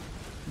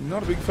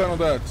 Not a big fan of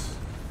that.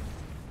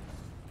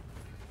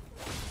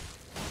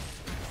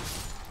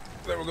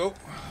 There we go.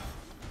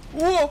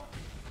 Whoa!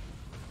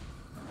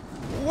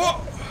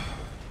 Whoa!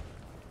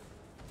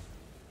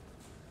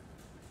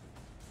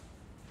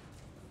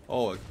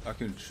 Oh, I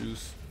can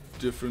choose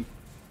different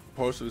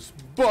parts of his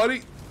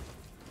body.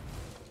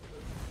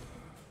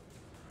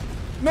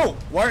 No!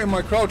 Why am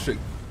I crouching?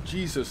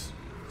 Jesus.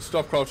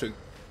 Stop crouching.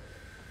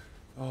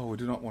 Oh, we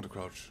do not want to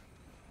crouch.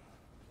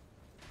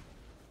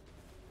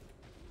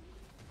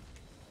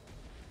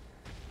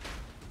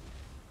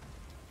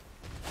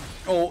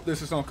 Oh,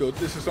 this is not good.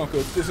 This is not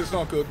good. This is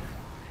not good.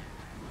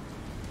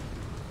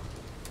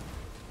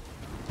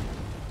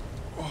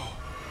 Oh.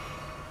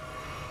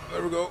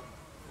 There we go.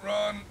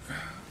 Run.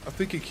 I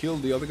think he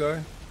killed the other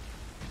guy.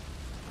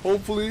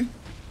 Hopefully.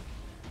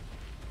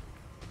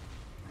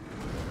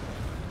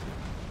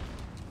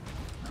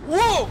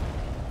 Whoa!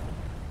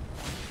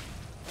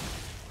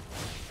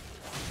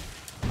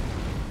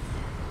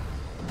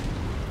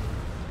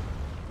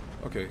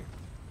 Okay.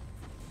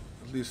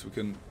 At least we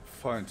can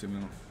find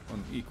him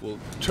on equal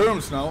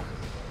terms now.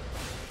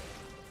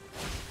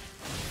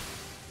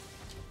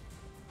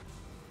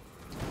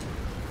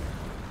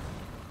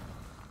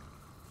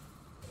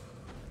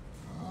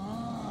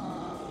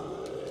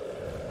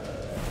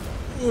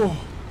 Oh.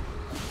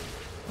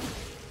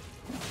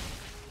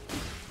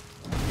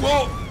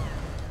 Whoa!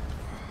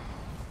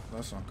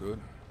 That's not good.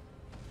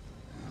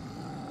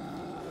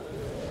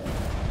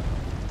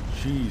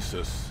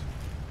 Jesus.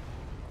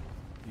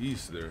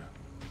 He's there.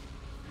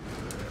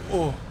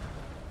 Oh.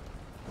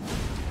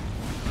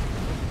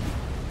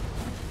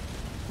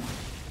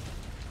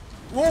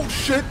 Whoa,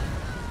 shit!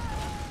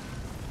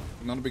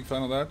 Not a big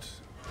fan of that.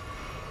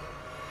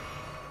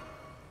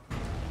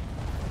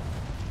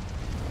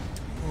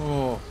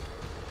 Oh.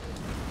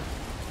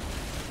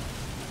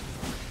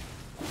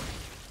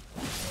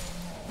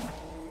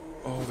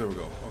 Oh, there we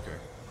go. Okay.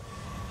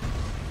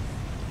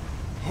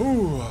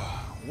 Whew.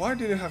 Why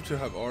did it have to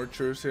have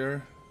archers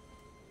here?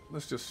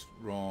 That's just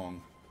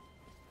wrong.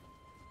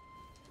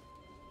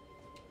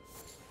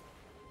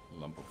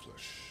 Lump of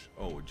flesh.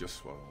 Oh,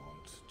 just what I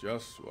want.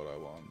 Just what I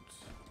want.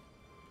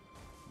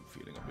 I'm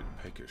feeling a bit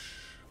peckish.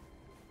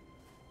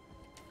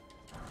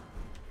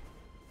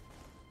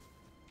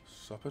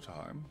 Supper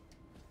time.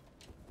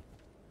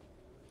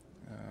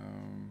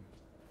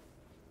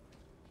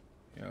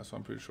 Yeah, so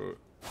I'm pretty sure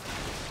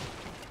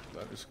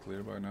that is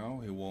clear by now.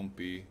 He won't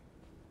be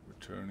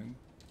returning.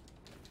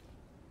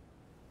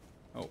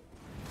 Oh.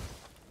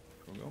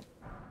 Here we go.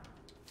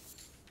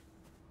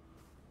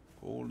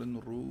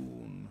 Golden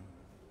rune.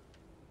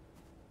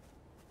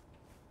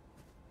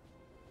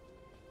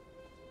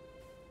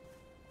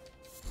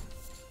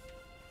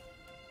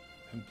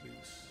 Him,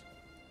 please.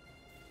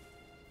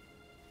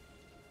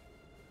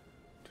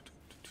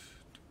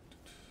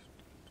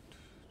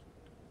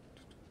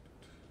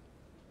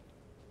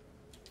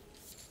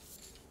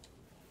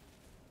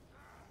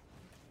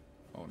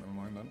 Oh, never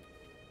mind then.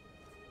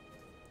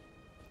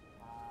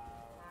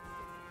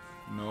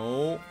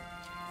 No.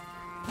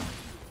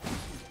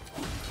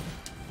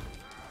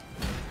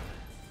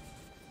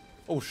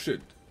 Oh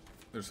shit.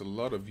 There's a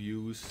lot of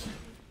views.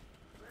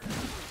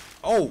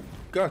 Oh,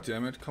 god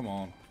damn it, come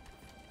on.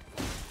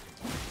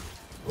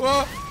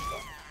 Whoa!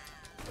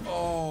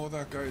 Oh,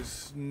 that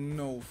guy's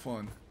no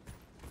fun.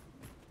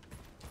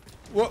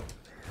 What?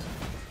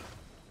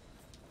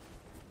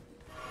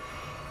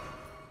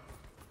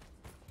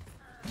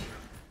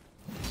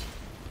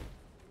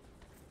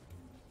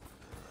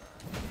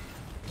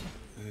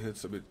 It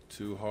hits a bit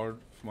too hard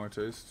for my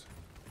taste.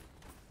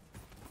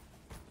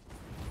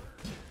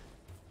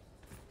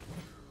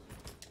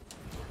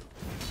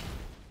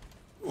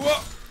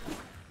 Whoa!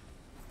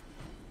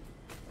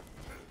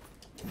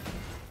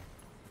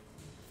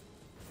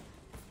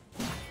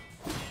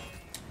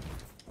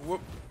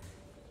 Whoop.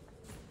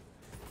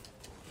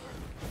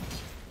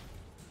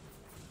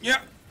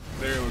 Yeah,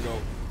 there we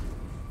go.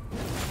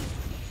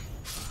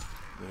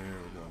 There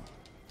we go.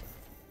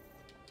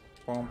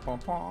 Pom pom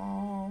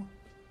pom.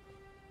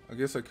 I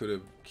guess I could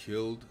have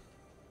killed.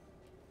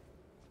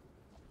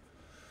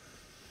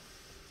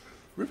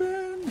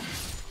 Revenge!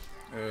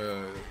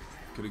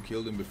 Could have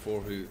killed him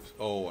before he.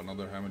 Oh,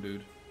 another hammer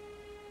dude.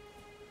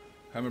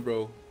 Hammer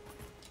bro.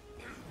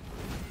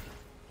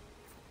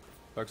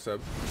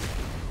 Backstab.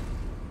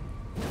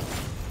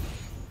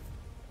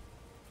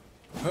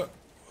 Huh.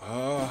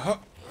 Huh.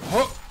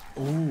 Huh.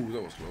 Ooh,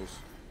 that was close.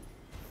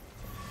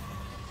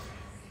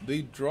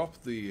 They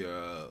drop the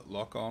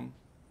lock on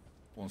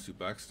once you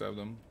backstab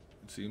them,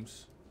 it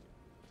seems.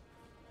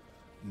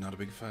 Not a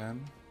big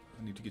fan.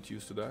 I need to get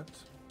used to that.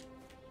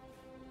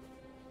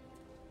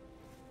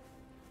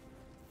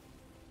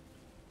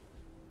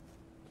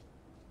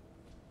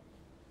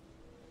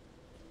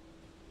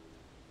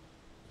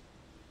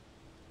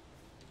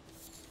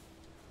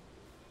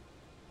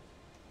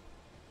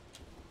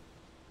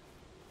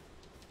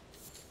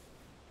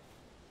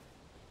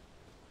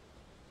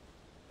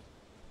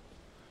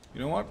 You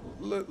know what?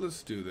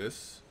 Let's do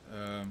this.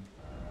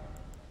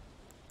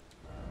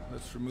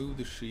 Let's remove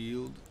the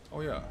shield.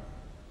 Oh yeah.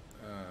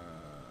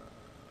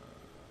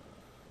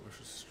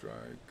 Versus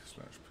strike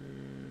 /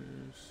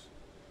 pierce.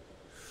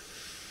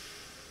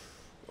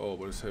 Oh,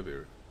 but it's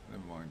heavier.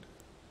 Never mind.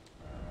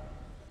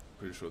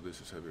 Pretty sure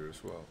this is heavier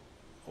as well.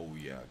 Oh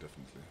yeah,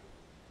 definitely.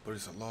 But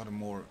it's a lot of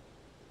more.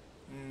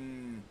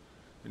 You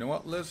know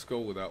what? Let's go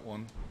with that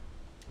one.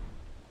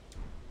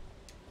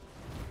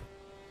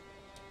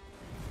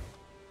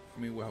 I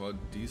mean, we have a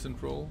decent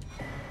roll.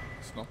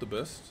 It's not the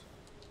best.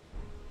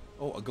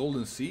 Oh, a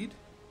golden seed?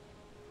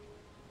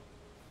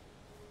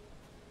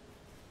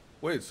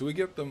 Wait, so we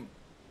get them...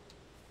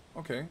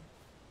 Okay.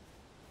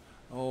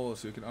 Oh,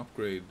 so you can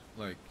upgrade,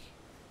 like...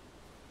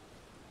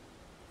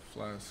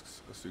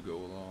 flasks as you go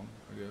along,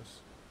 I guess.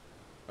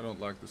 I don't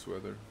like this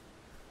weather.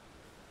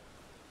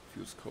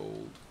 Feels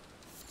cold.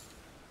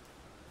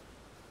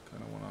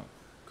 Kinda wanna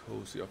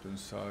cozy up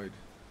inside.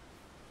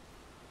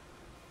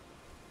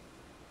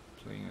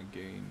 Playing a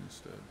game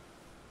instead.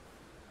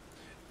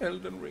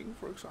 Elden Ring,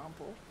 for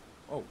example.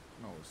 Oh,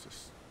 no, it's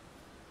just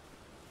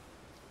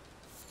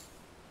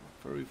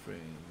furry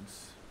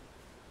frames.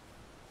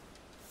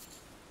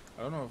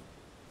 I don't know.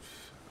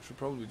 I should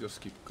probably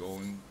just keep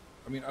going.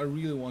 I mean, I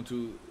really want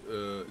to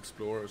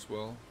explore as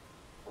well.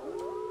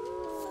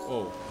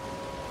 Oh,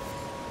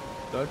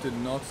 that did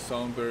not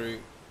sound very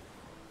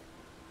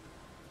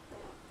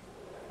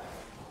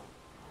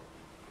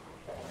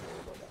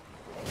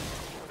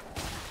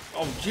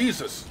Oh,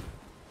 Jesus!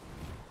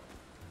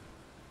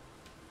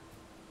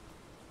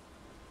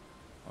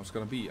 I was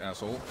gonna be,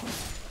 asshole.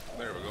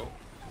 There we go.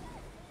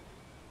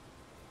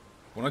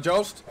 Wanna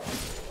joust?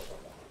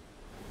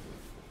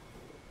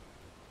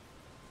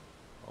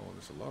 Oh,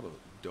 there's a lot of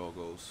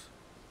doggos.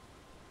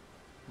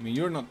 I mean,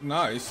 you're not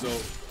nice, so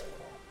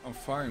I'm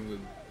fine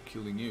with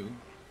killing you.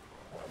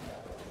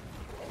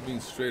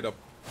 Being straight up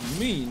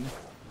mean.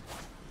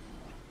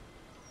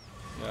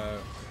 Yeah,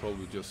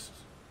 probably just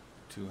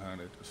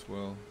two-handed as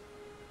well,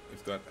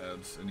 if that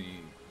adds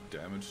any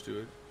damage to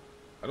it.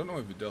 I don't know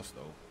if it does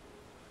though.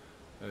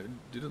 It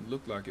didn't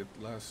look like it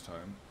last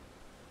time.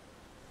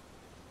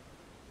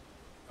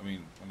 I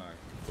mean, when I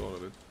thought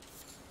of it.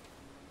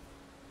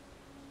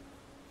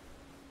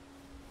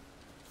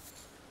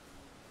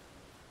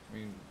 I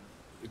mean,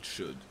 it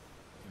should,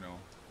 you know.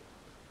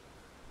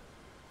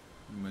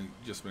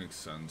 Just makes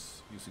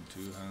sense. Using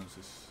two hands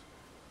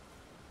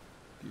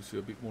gives you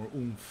a bit more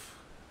oomph.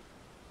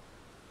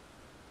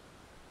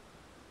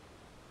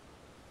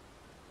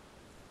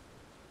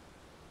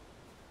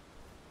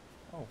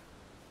 Oh,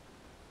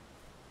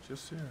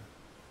 just here.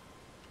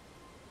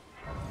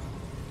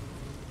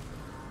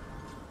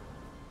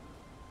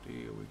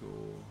 There we go.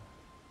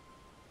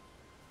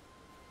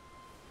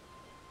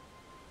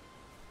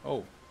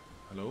 Oh,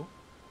 hello?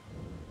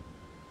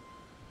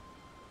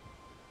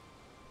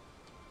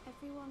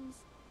 Everyone's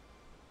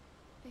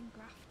been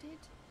grafted.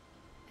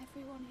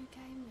 Everyone who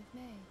came with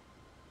me.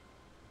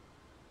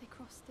 They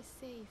crossed the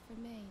sea for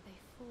me. They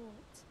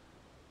fought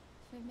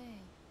for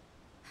me.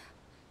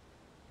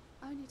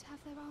 Only to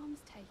have their arms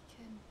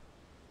taken.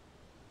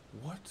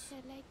 What?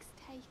 Their legs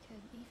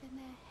taken. Even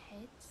their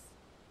heads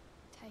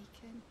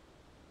taken.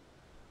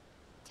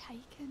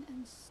 Taken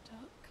and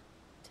stuck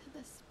to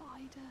the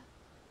spider.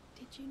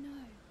 Did you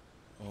know?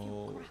 If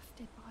you're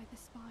grafted by the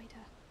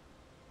spider,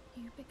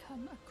 you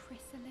become a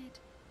chrysalid.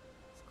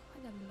 It's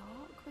quite a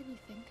lark when you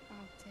think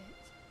about it.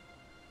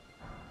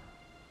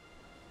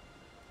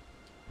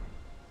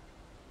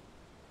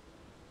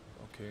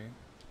 Okay.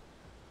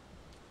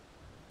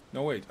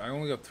 No, wait, I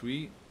only got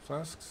 3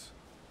 flasks.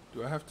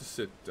 Do I have to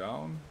sit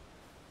down?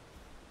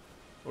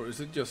 Or is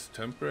it just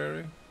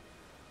temporary?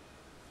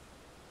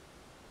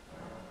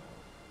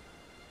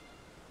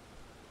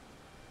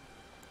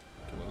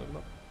 Can I level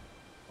up?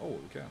 Oh,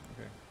 we can,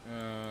 okay.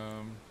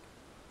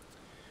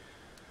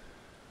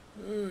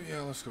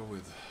 Yeah, let's go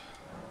with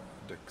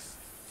Dex.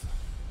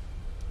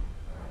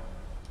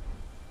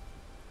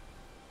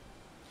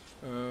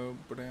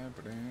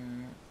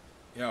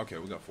 Yeah, okay,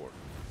 we got 4.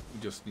 We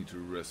just need to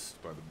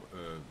rest by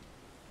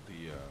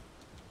the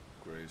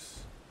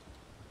grace.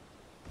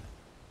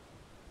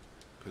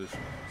 Pilishers.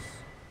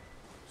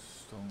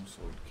 Stone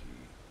sword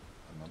key.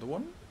 Another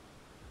one?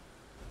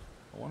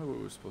 I wonder where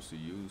we're supposed to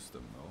use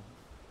them though.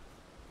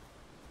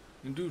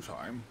 In due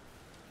time.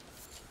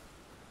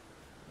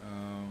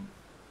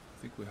 I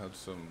think we had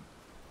some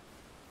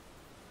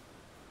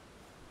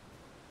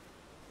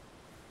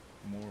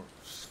more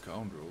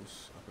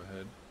scoundrels up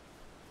ahead,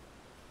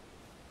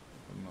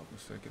 if I'm not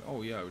mistaken.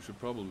 Oh yeah, we should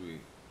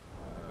probably...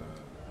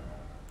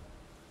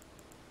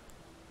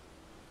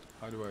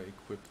 how do I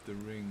equip the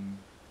ring?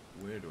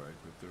 Where do I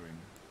equip the ring?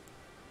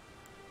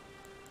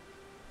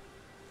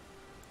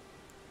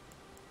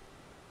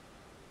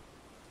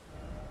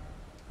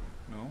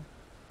 No?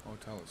 Oh,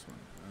 talisman.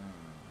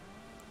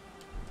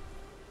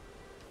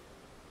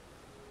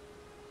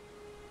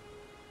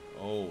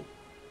 Oh,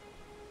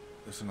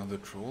 there's another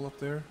troll up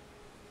there?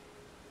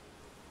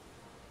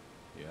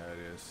 Yeah, it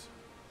is.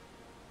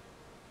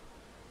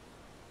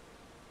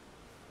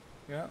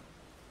 Yeah,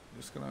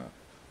 just gonna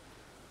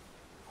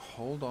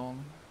hold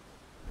on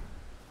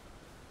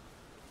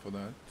for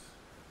that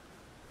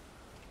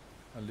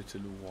a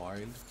little while.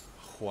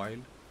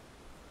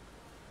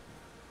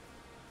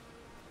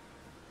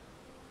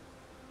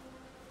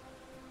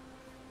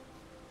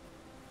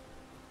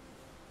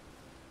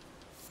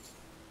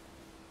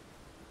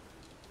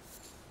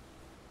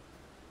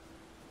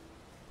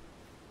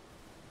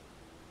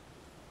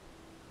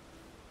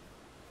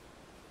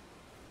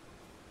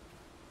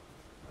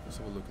 Let's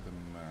have a look at the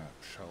map,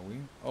 shall we?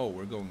 Oh,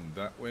 we're going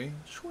that way.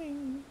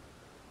 Swing.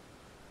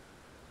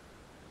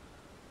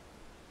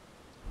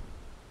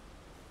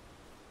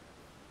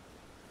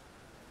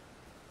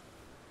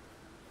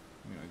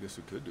 I mean, I guess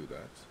we could do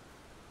that.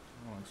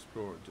 I'll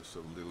explore just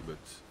a little bit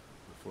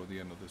before the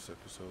end of this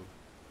episode.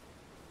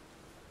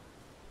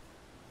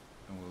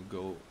 And we'll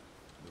go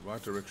the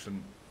right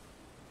direction.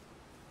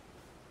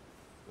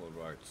 Well,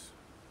 right.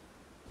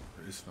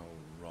 There is no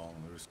wrong,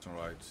 there is no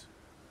right.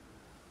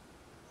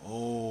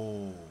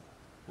 Oh,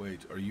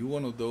 wait, are you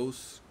one of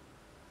those?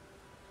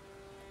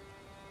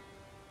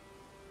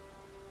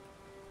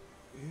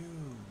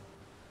 Ew.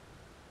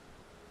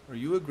 Are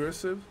you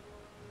aggressive?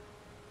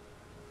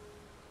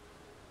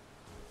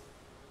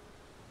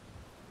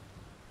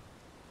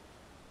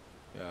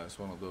 Yeah, it's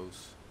one of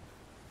those.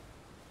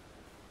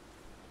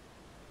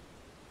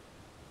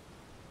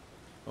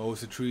 Oh,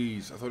 it's the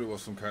trees. I thought it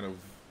was some kind of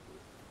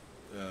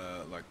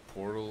like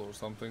portal or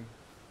something.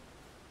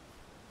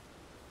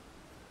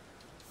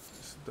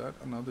 that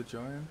another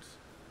giant?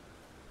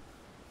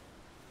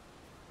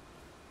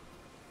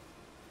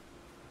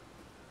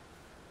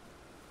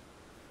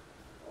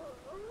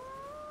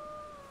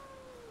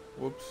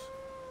 Whoops.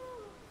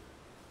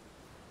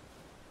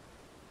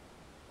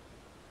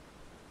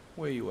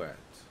 Where you at?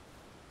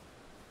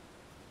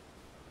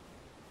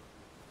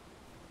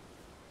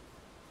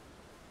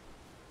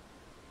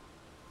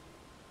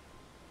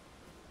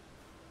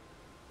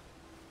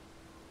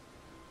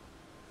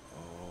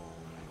 Oh.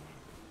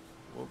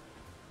 Whoop.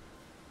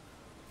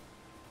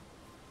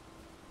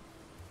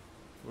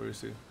 Where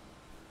is he?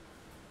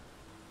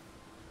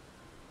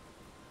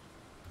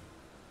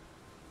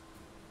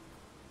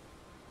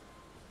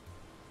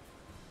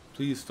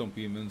 Please don't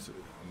be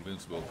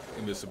invisible.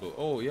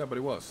 Oh yeah, but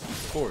it was,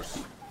 of course.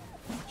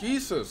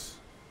 Jesus!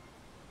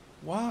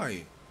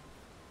 Why?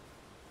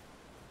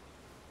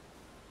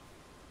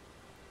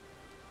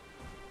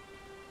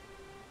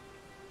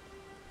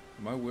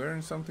 Am I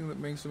wearing something that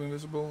makes him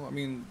invisible? I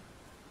mean,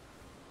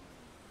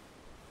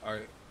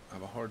 I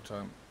have a hard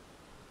time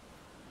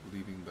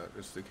believing that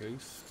is the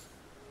case.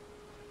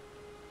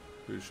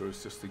 Pretty sure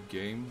it's just the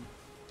game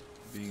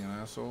being an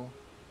asshole.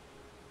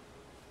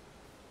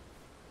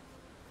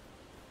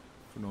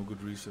 For no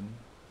good reason.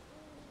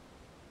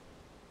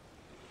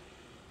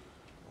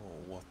 Oh,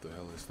 what the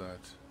hell is that?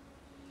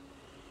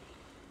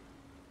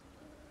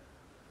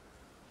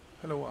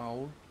 Hello,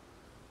 owl.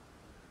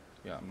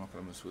 Yeah, I'm not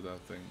gonna mess with that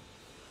thing.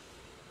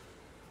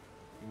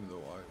 Even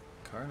though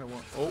I kinda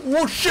want... Oh,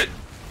 whoa, shit!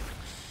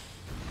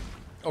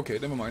 Okay,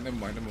 never mind.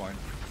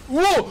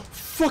 Whoa!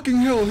 Fucking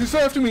hell, he's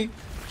after me!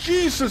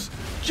 Jesus!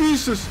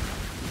 Jesus!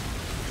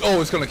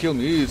 Oh, it's gonna kill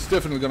me. It's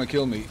definitely gonna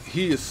kill me.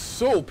 He is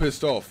so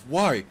pissed off.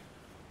 Why?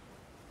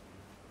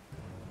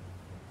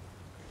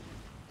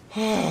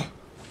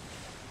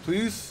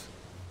 Please?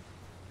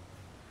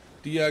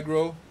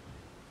 De-aggro?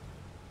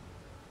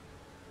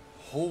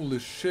 Holy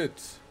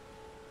shit.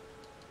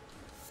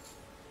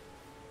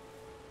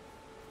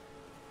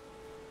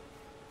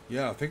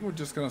 Yeah, I think we're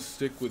just gonna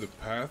stick with the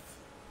path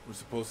we're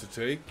supposed to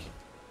take.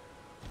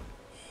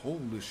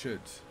 Holy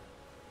shit.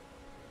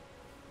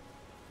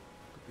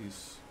 Look at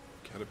these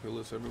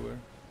caterpillars everywhere.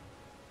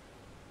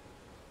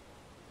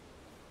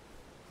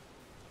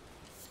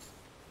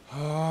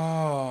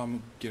 Ah,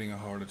 I'm getting a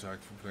heart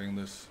attack from playing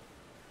this.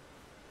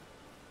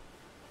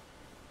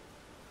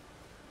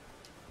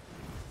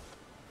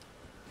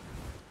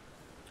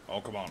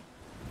 Oh, come on.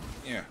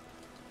 Yeah.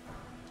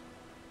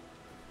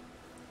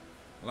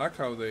 I like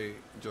how they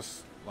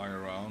just lie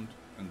around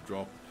and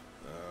drop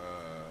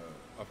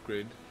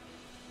upgrade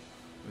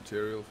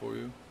material for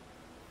you.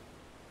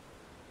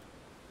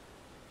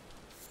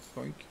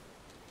 Yoink.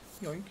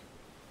 Yoink.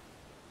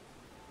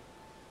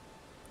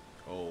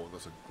 Oh,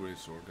 that's a great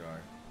sword guy.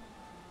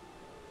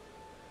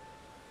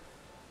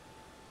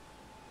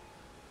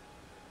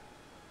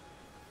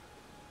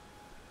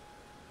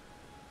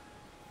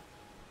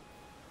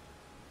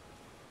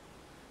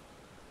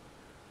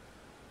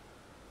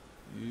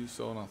 You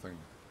saw nothing.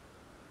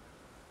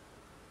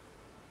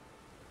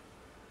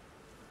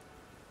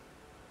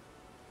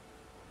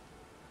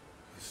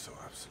 You saw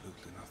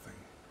absolutely nothing.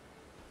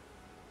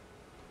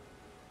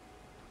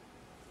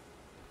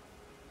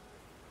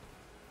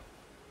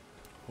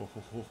 Ho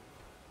ho ho,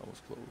 that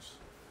was close.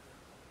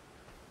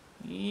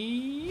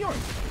 Yoink!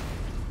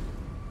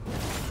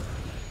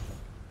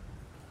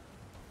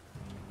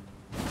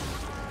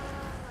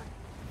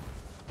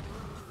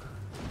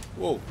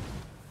 Whoa!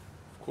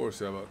 Of course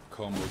you have a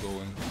combo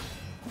going.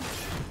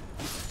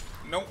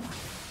 Nope.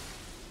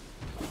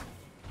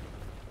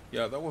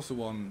 Yeah, that was the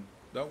one.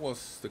 That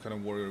was the kind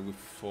of warrior we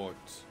fought,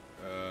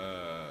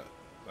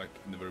 like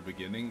in the very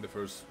beginning, the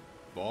first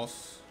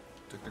boss,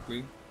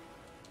 technically.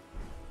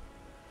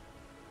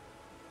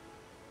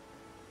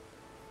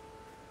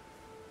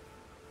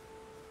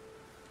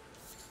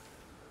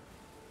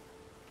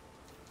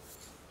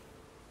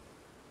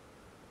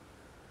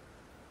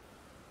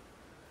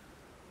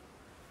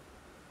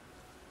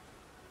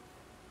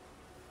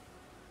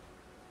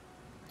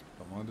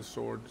 The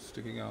sword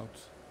sticking out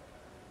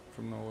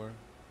from nowhere.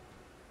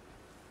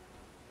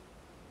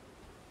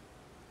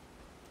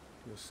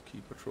 Just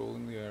keep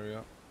patrolling the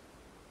area.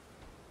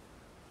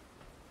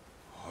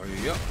 Oh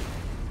yeah.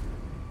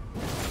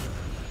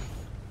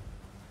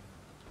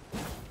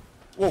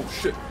 Whoa,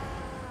 shit.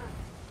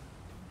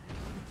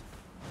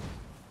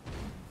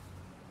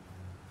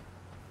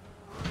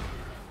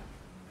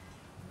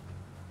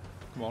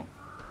 Come on.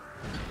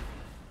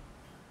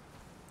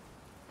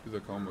 Do the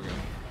combo again.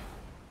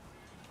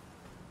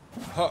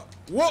 Ha!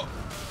 Whoa!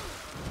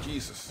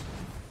 Jesus.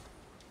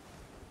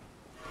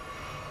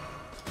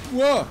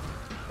 Whoa!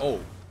 Oh.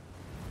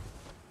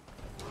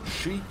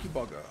 Cheeky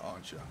bugger,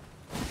 aren't you?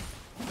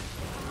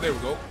 There we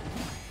go.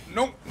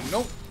 Nope,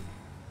 nope.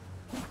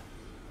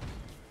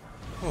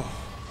 Oh,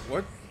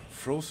 what?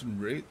 Frozen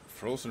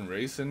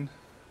raisin?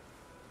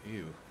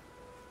 Ew.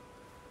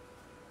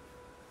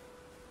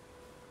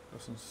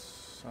 Doesn't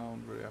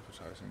sound very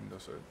appetizing,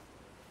 does it?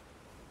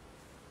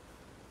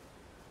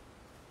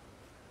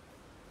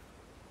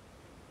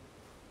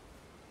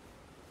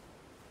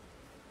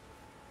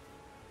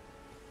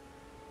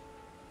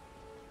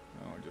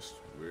 just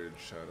weird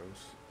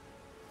shadows.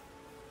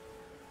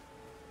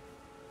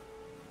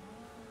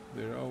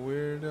 There are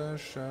weird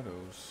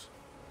shadows.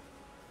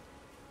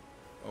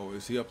 Oh,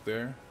 is he up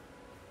there?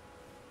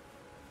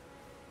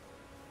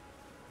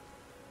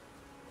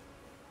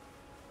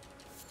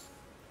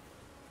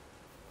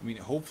 I mean,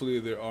 hopefully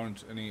there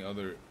aren't any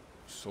other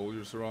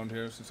soldiers around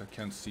here since I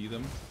can't see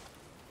them.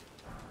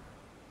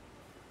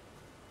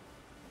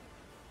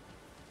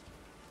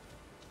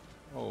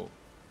 Oh,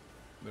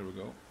 there we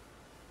go.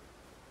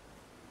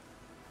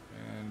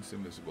 And it's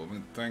invisible. I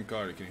mean, thank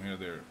God you can hear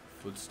their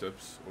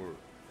footsteps or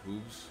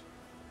hooves.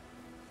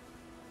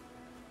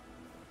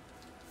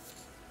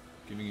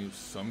 Giving you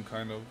some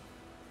kind of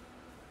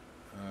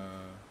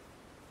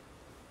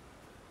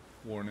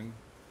warning.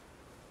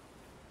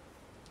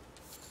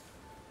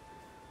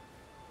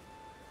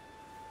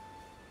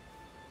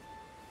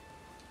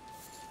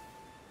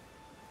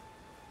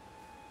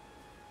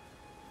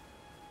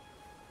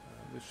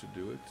 This should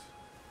do it.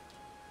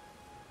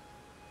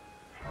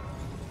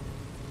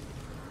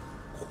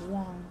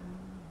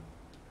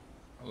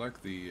 I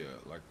like the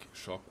like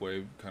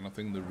shockwave kind of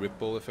thing, the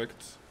ripple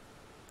effect.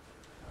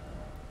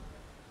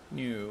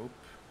 Nope.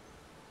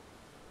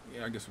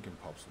 Yeah, I guess we can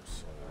pop some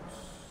souls.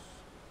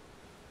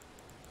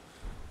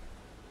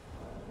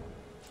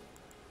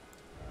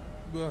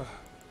 Ugh.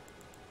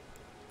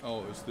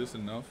 Oh, is this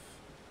enough?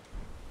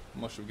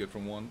 How much do we get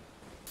from one?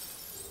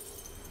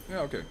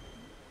 Yeah, okay.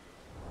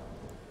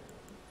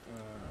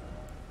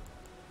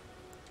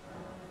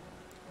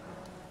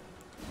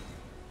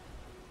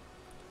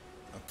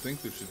 I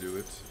think this should do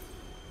it.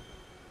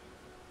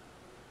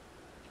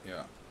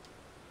 Yeah.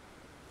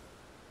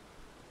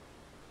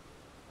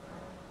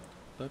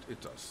 But it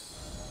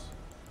does.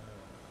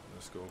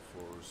 Let's go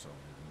for some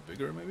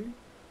bigger, maybe?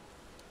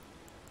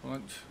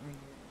 What?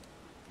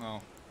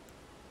 Oh.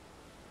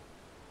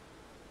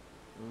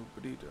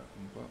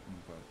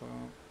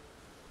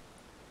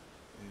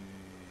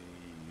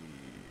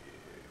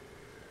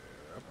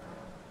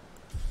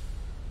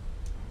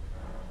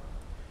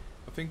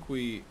 I think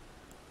we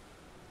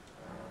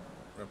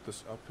wrap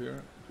this up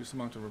here. Increase the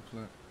amount of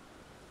replant.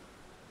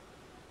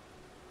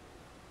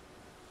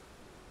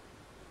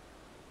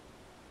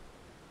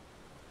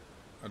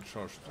 A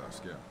charge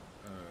flask, yeah.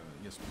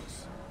 Yes,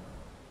 please.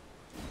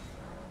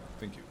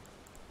 Thank you.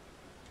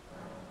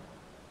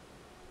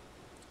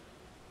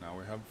 Now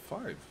we have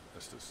 5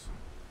 Estes.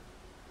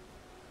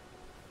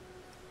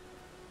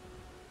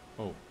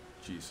 Oh,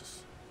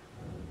 Jesus.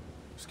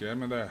 Scared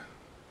me there.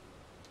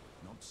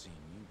 Not seen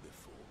you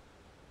before.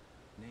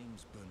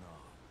 Name's Bernard.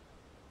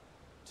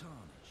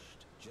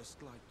 Tarnished,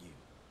 just like you.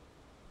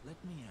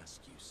 Let me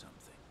ask you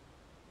something.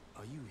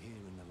 Are you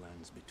here in the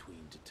lands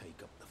between to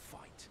take up the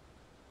fight?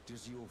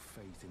 Does your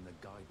faith in the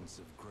guidance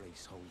of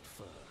grace hold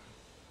firm,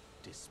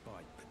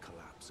 despite the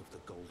collapse of the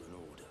Golden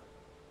Order?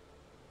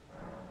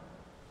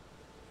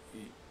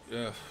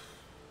 Yeah.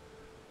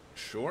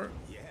 Sure.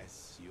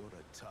 Yes, you're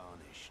a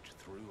Tarnished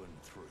through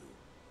and through.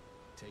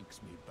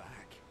 Takes me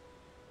back.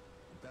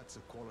 That's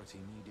a quality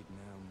needed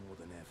now more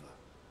than ever.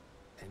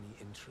 Any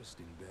interest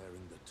in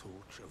bearing the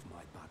torch of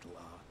my battle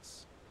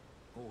arts?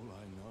 All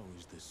I know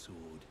is the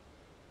sword.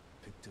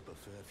 Picked up a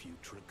fair few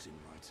tricks in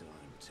my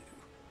time, too.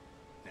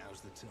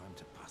 Now's the time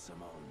to pass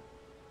them on.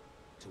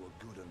 To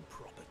a good and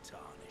proper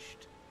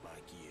Tarnished,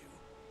 like you.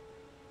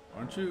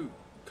 Aren't you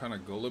kind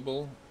of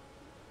gullible?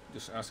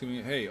 Just asking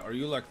me, hey, are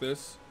you like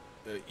this?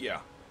 Yeah.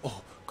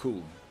 Oh,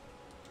 cool.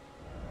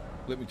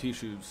 Let me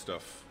teach you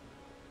stuff.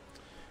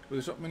 With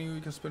the shop menu,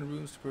 you can spend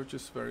runes to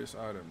purchase various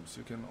items.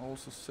 You can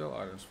also sell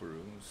items for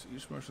runes.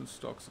 Each merchant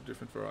stocks a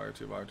different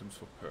variety of items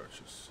for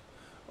purchase.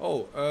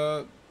 Oh,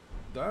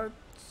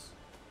 that's...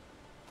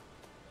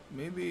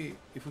 Maybe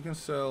if we can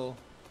sell...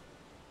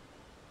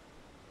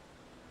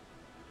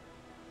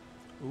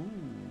 Ooh.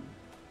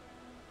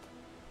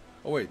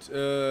 Oh wait,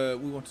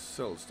 we want to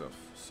sell stuff.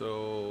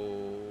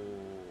 So...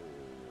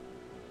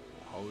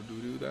 How do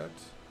we do that?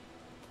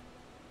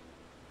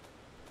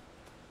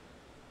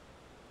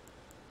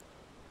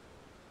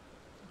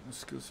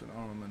 Skills and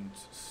armament,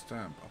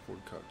 stamp,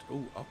 upward cut.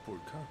 Oh,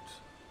 upward cut.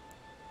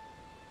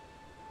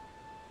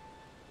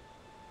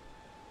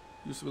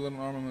 Usable in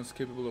armaments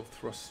capable of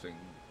thrusting.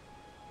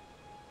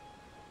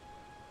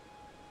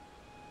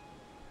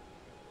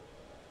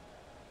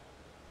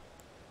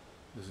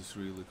 This is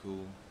really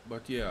cool.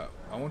 But yeah,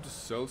 I want to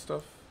sell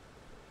stuff.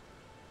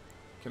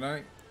 Can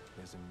I?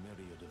 There's a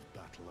myriad of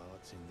battle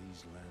arts in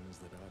these lands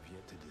that I've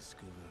yet to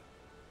discover.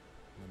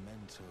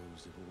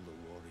 Mementos of all the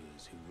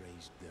warriors who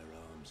raised their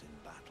arms in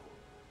battle,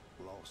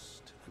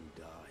 lost and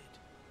died.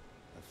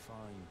 A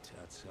fine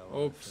that's how I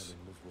fell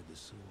in love with the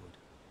sword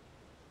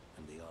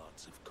and the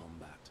arts of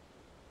combat.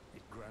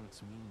 It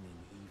grants meaning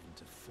even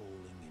to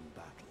falling in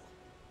battle,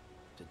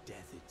 to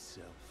death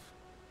itself.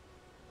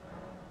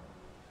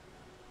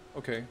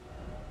 Okay.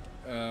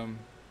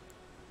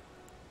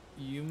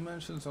 You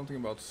mentioned something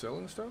about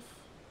selling stuff.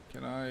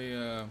 Can I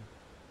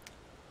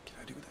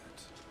do that?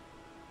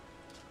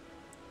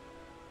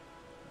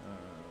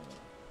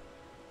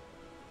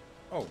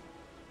 Oh,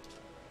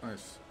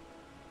 nice.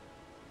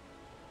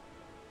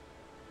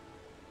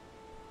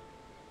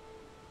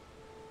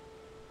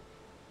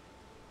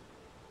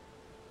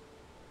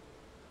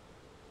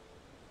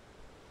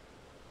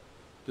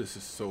 This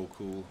is so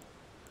cool.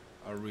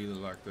 I really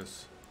like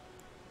this.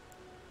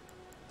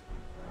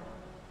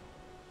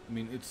 I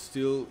mean, it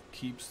still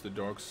keeps the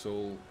Dark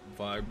Soul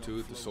vibe to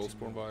it, the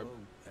Soulsborne vibe.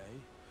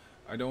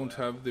 I don't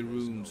have the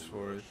runes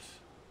for it.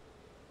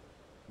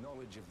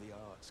 Knowledge of the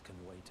arts can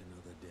wait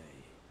another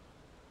day.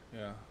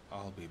 Yeah,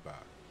 I'll be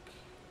back.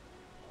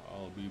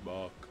 I'll be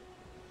back.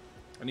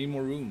 I need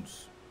more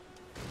runes.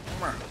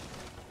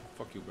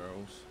 Fuck you,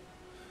 barrels.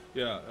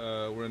 Yeah,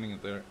 we're ending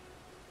it there.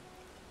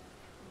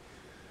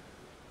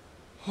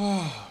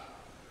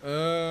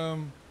 That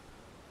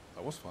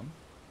was fun.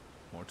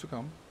 More to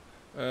come.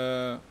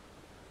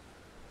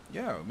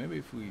 Yeah, maybe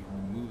if we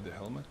remove the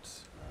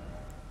helmet.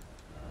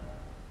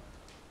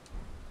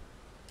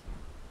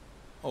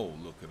 Oh,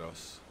 look at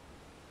us.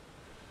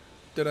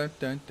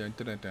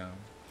 Da-da-da-da-da-da.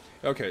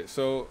 Okay,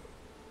 so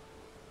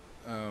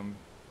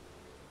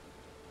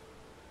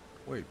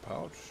wait,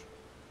 pouch.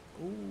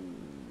 Ooh.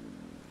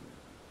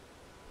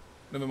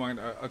 Never mind.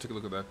 I'll take a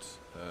look at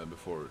that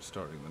before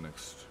starting the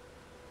next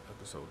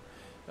episode.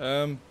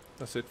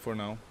 That's it for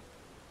now.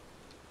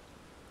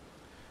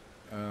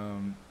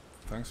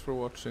 Thanks for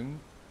watching.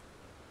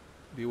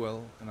 Be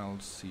well, and I'll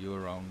see you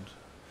around.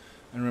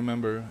 And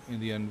remember, in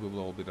the end we will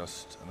all be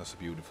dust, and that's a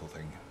beautiful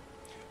thing.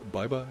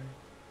 Bye bye.